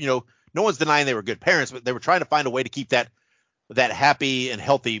way. No one's denying they were good parents, but they were trying to find a way to keep that happy and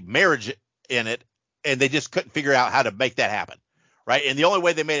healthy marriage in it, and they just couldn't figure out how to make that happen, right? And the only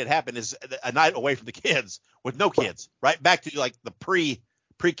way they made it happen is a night away from the kids with no kids, right? Back to like the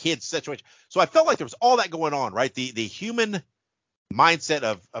pre-kids situation. So I felt like there was all that going on, right? The human mindset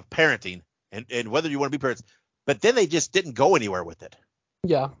of parenting and whether you want to be parents, but then they just didn't go anywhere with it.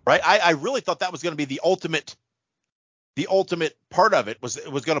 Yeah. Right. I really thought that was going to be the ultimate part of it was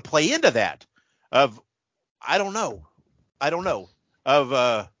going to play into that of, I don't know.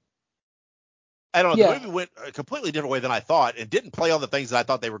 The movie went a completely different way than I thought and didn't play all the things that I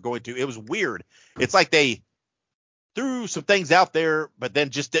thought they were going to. It was weird. It's like they threw some things out there, but then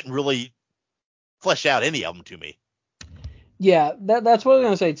just didn't really flesh out any of them to me. Yeah, that's what I was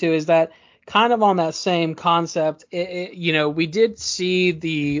going to say too, is that kind of on that same concept, we did see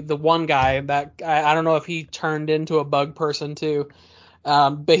the one guy that I don't know if he turned into a bug person too,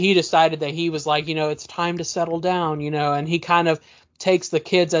 but he decided that he was like, it's time to settle down, and he kind of takes the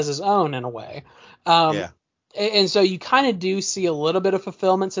kids as his own in a way. And so you kind of do see a little bit of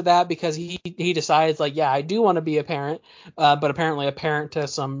fulfillment to that, because he decides like, yeah, I do want to be a parent, but apparently a parent to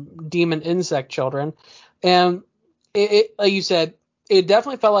some demon insect children. And it like you said, it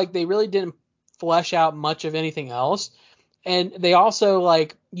definitely felt like they really didn't flesh out much of anything else. And they also,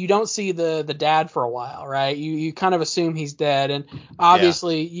 like, you don't see the dad for a while, right? You kind of assume he's dead, and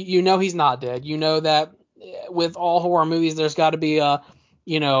obviously he's not dead. You know that with all horror movies, there's got to be a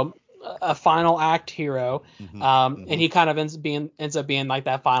final act hero, and he kind of ends up being like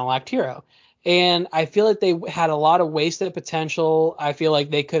that final act hero. And I feel like they had a lot of wasted potential. I feel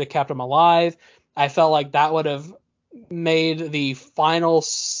like they could have kept him alive. I felt like that would have made the final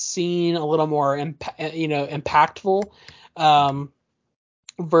scene a little more impactful.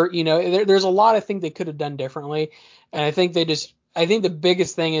 There's a lot I think they could have done differently, and I think the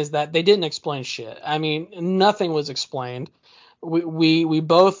biggest thing is that they didn't explain shit. I mean, nothing was explained. We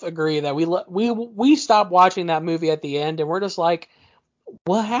both agree that we stopped watching that movie at the end, and we're just like,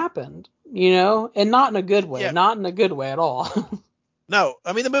 what happened? And not in a good way, not in a good way at all. No,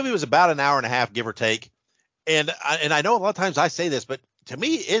 I mean, the movie was about an hour and a half, give or take. And I know a lot of times I say this, but to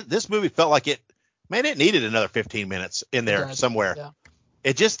me, this movie felt like it needed another 15 minutes in there somewhere. Yeah.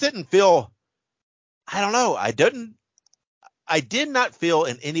 It just didn't feel, I don't know. I did not feel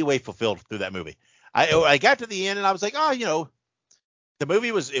in any way fulfilled through that movie. I got to the end and I was like, oh, the movie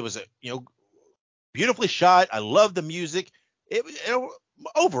it was beautifully shot. I loved the music.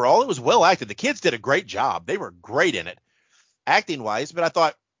 Overall, it was well acted. The kids did a great job. They were great in it, acting wise. But I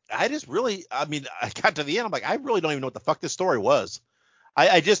thought, I got to the end. I'm like, I really don't even know what the fuck this story was.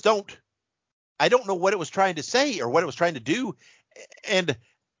 I just don't. I don't know what it was trying to say or what it was trying to do. And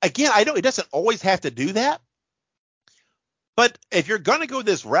again, I know it doesn't always have to do that. But if you're going to go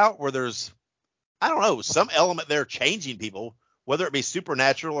this route where there's, I don't know, some element there changing people, whether it be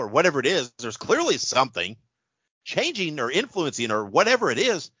supernatural or whatever it is, there's clearly something changing or influencing or whatever it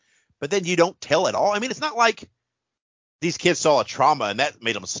is. But then you don't tell it all. I mean, it's not like these kids saw a trauma and that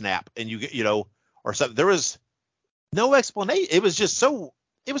made them snap and or something. There was no explanation. It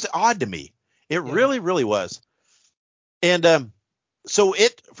was odd to me. It really, really was. And so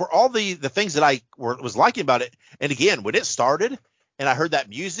for all the things that I was liking about it, and again, when it started and I heard that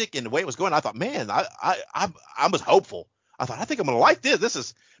music and the way it was going, I thought, man, I was hopeful. I thought, I think I'm going to like this. This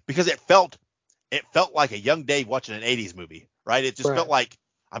is because it felt like a young Dave watching an 80s movie, right? It just felt Right. like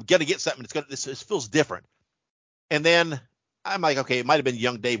I'm going to get something. This feels different. And then I'm like, okay, it might have been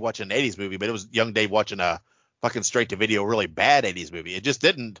young Dave watching an 80s movie, but it was young Dave watching a fucking straight to video, really bad 80s movie. It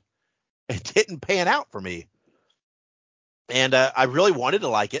didn't pan out for me. And I really wanted to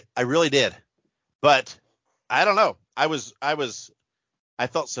like it. I really did. But I don't know. I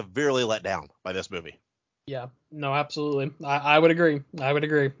felt severely let down by this movie. Yeah. No, absolutely. I would agree. I would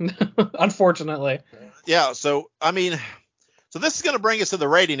agree. Unfortunately. Yeah. So, I mean, so this is going to bring us to the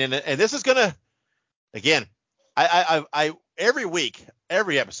rating, and this is going to, again, I every week,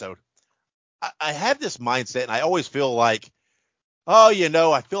 every episode, I have this mindset, and I always feel like, oh,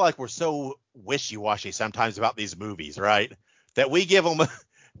 I feel like we're so wishy-washy sometimes about these movies, right? That we give them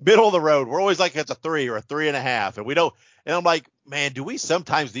middle of the road. We're always like it's a 3 or a 3.5, and we don't. And I'm like, man, do we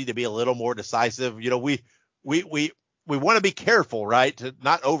sometimes need to be a little more decisive? We want to be careful, right, to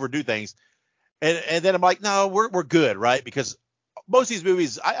not overdo things. And then I'm like, no, we're good, right? Because most of these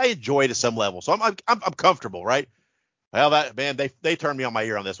movies I enjoy to some level, so I'm comfortable, right? Well, that man, they turned me on my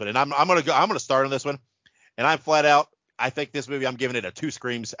ear on this one, and I'm gonna start on this one, and I'm flat out. I think this movie, I'm giving it a 2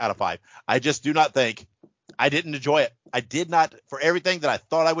 screams out of 5. I just do not think I didn't enjoy it. I did not, for everything that I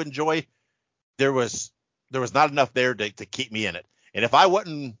thought I would enjoy. There was not enough there to keep me in it. And if I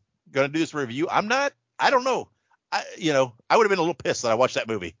wasn't gonna do this review, I'm not. I don't know. I would have been a little pissed that I watched that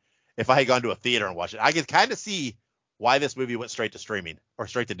movie if I had gone to a theater and watched it. I could kind of see why this movie went straight to streaming or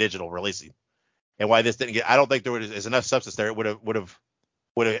straight to digital releasing, and why this didn't get. I don't think there was enough substance there. It would have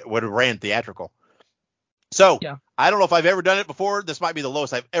ran theatrical. So Yeah. I don't know if I've ever done it before. This might be the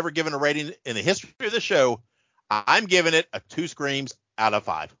lowest I've ever given a rating in the history of the show. I'm giving it a 2 screams out of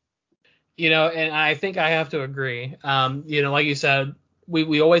 5. And I think I have to agree. Like you said,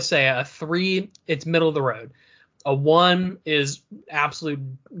 we always say a 3, it's middle of the road. A 1 is absolute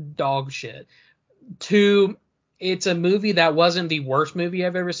dog shit. 2, it's a movie that wasn't the worst movie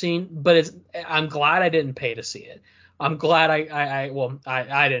I've ever seen, but I'm glad I didn't pay to see it. I'm glad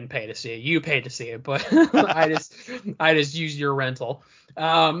I didn't pay to see it. You paid to see it, but I just used your rental.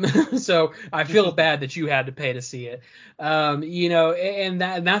 So I feel bad that you had to pay to see it. And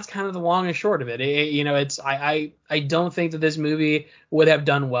that's kind of the long and short of it. I don't think that this movie would have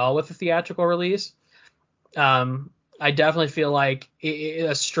done well with a theatrical release. I definitely feel like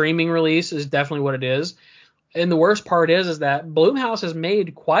a streaming release is definitely what it is. And the worst part is that Blumhouse has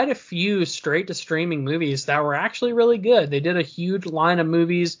made quite a few straight to streaming movies that were actually really good. They did a huge line of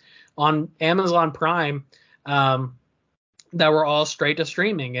movies on Amazon Prime that were all straight to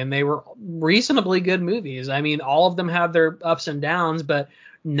streaming, and they were reasonably good movies. I mean, all of them have their ups and downs, but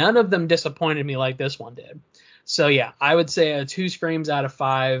none of them disappointed me like this one did. So yeah, I would say a 2 screams out of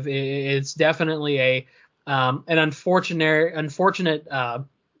 5. It's definitely an unfortunate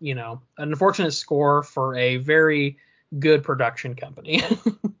an unfortunate score for a very good production company.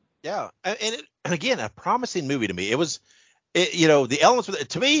 Yeah, and again, a promising movie to me. The elements with it,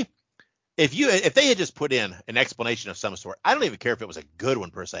 to me. If they had just put in an explanation of some sort, I don't even care if it was a good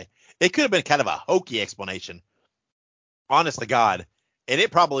one per se. It could have been kind of a hokey explanation, honest to God, and it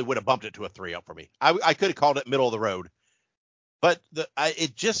probably would have bumped it to a 3 up for me. I could have called it middle of the road, but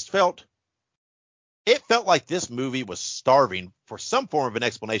it felt like this movie was starving for some form of an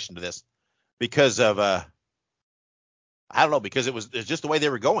explanation to this because of I don't know, because it's just the way they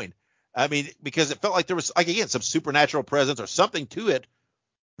were going. I mean, because it felt like there was, like, again, some supernatural presence or something to it,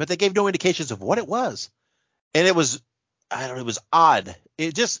 but they gave no indications of what it was. And it was, I don't know, it was odd.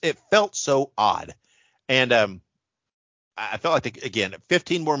 It felt so odd. And I felt like, again,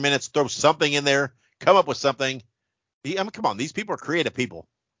 15 more minutes, throw something in there, come up with something. I mean, come on, these people are creative people.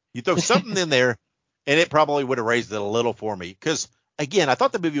 You throw something in there, and it probably would have raised it a little for me. Because, again, I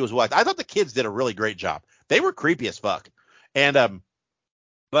thought the movie was whacked. I thought the kids did a really great job. They were creepy as fuck. And,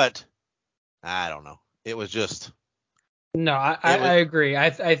 but I don't know. It was just. No, It was. I agree.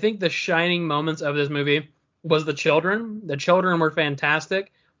 I think the shining moments of this movie was the children. The children were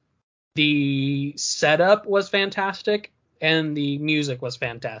fantastic. The setup was fantastic, and the music was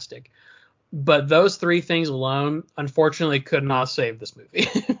fantastic. But those 3 things alone, unfortunately, could not save this movie.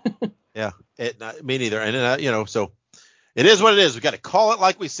 Yeah, me neither. And so it is what it is. We got to call it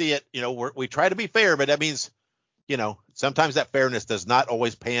like we see it. We try to be fair, but that means, sometimes that fairness does not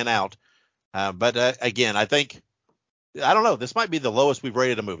always pan out. But again, I don't know. This might be the lowest we've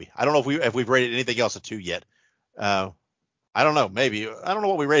rated a movie. I don't know if we've rated anything else a 2 yet. I don't know. Maybe I don't know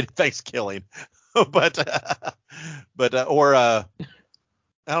what we rated Thanksgiving. or I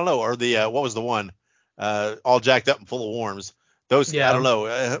don't know, or the what was the one, all jacked up and full of worms. Those I don't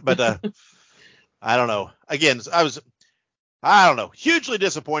Yeah. know, I don't know. Again, I don't know, hugely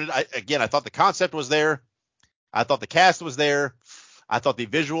disappointed. I thought the concept was there. I thought the cast was there. I thought the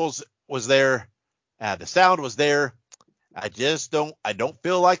visuals was there. The sound was there. I don't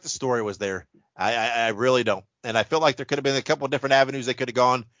feel like the story was there. I really don't. And I feel like there could have been a couple of different avenues they could have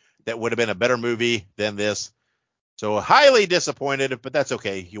gone that would have been a better movie than this. So highly disappointed, but that's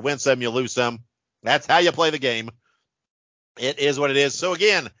okay. You win some, you lose some. That's how you play the game. It is what it is. So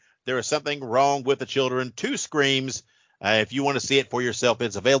again, there is something wrong with the children. 2 Screams. If you want to see it for yourself,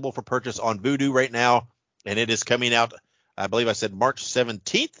 it's available for purchase on Vudu right now, and it is coming out, I believe I said March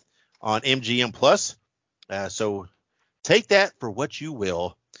 17th on MGM Plus. So take that for what you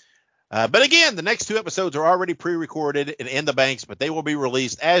will. But again, the next 2 episodes are already pre-recorded and in the banks, but they will be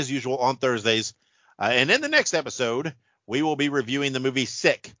released as usual on Thursdays. And in the next episode, we will be reviewing the movie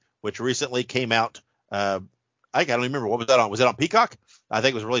Sick, which recently came out. I can't remember, what was that on? Was it on Peacock? I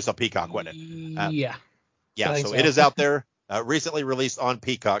think it was released on Peacock, wasn't it? Yeah. Yeah, so it is out there, recently released on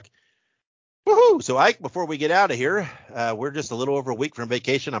Peacock. Woohoo! So Ike, before we get out of here, we're just a little over a week from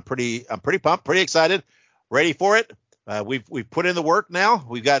vacation. I'm pretty pumped, pretty excited, ready for it. We've put in the work now.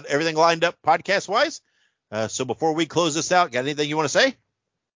 We've got everything lined up podcast wise. So before we close this out, got anything you want to say?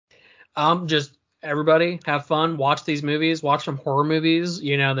 Just everybody have fun, watch these movies, watch some horror movies.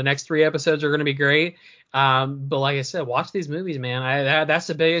 You know, the next 3 episodes are going to be great. But like I said, watch these movies, man. That's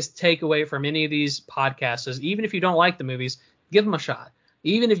the biggest takeaway from any of these podcasts is even if you don't like the movies, give them a shot.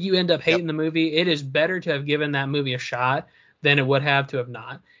 Even if you end up hating the movie, it is better to have given that movie a shot than it would have to have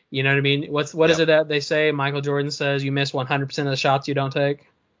not. You know what I mean? What is it that they say? Michael Jordan says you miss 100% of the shots you don't take.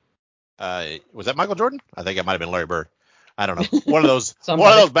 Was that Michael Jordan? I think it might have been Larry Bird. I don't know. One of those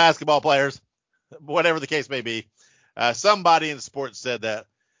basketball players, whatever the case may be. Somebody in sports said that.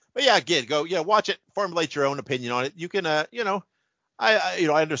 But yeah, again, watch it, formulate your own opinion on it. You can, I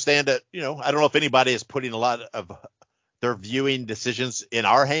understand that, I don't know if anybody is putting a lot of their viewing decisions in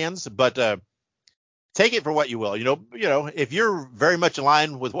our hands, but take it for what you will. If you're very much in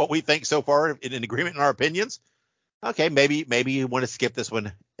line with what we think so far, in agreement in our opinions, okay, maybe you want to skip this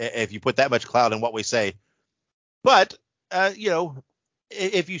one if you put that much clout in what we say. But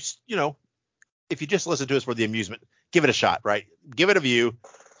if you just listen to us for the amusement, give it a shot, right? Give it a view.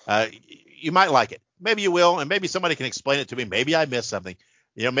 You might like it. Maybe you will, and maybe somebody can explain it to me. Maybe I missed something.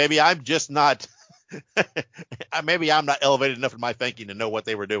 Maybe I'm just not. Maybe I'm not elevated enough in my thinking to know what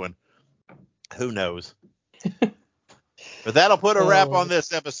they were doing. Who knows? But that'll put a wrap on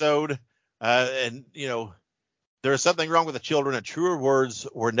this episode. And there is something wrong with the children, and truer words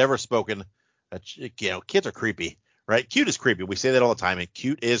were never spoken. Kids are creepy, right? Cute is creepy. We say that all the time, and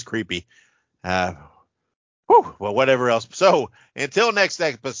cute is creepy. Well, whatever else. So until next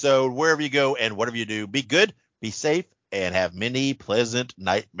episode, wherever you go and whatever you do, be good, be safe, and have many pleasant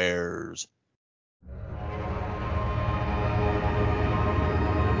nightmares.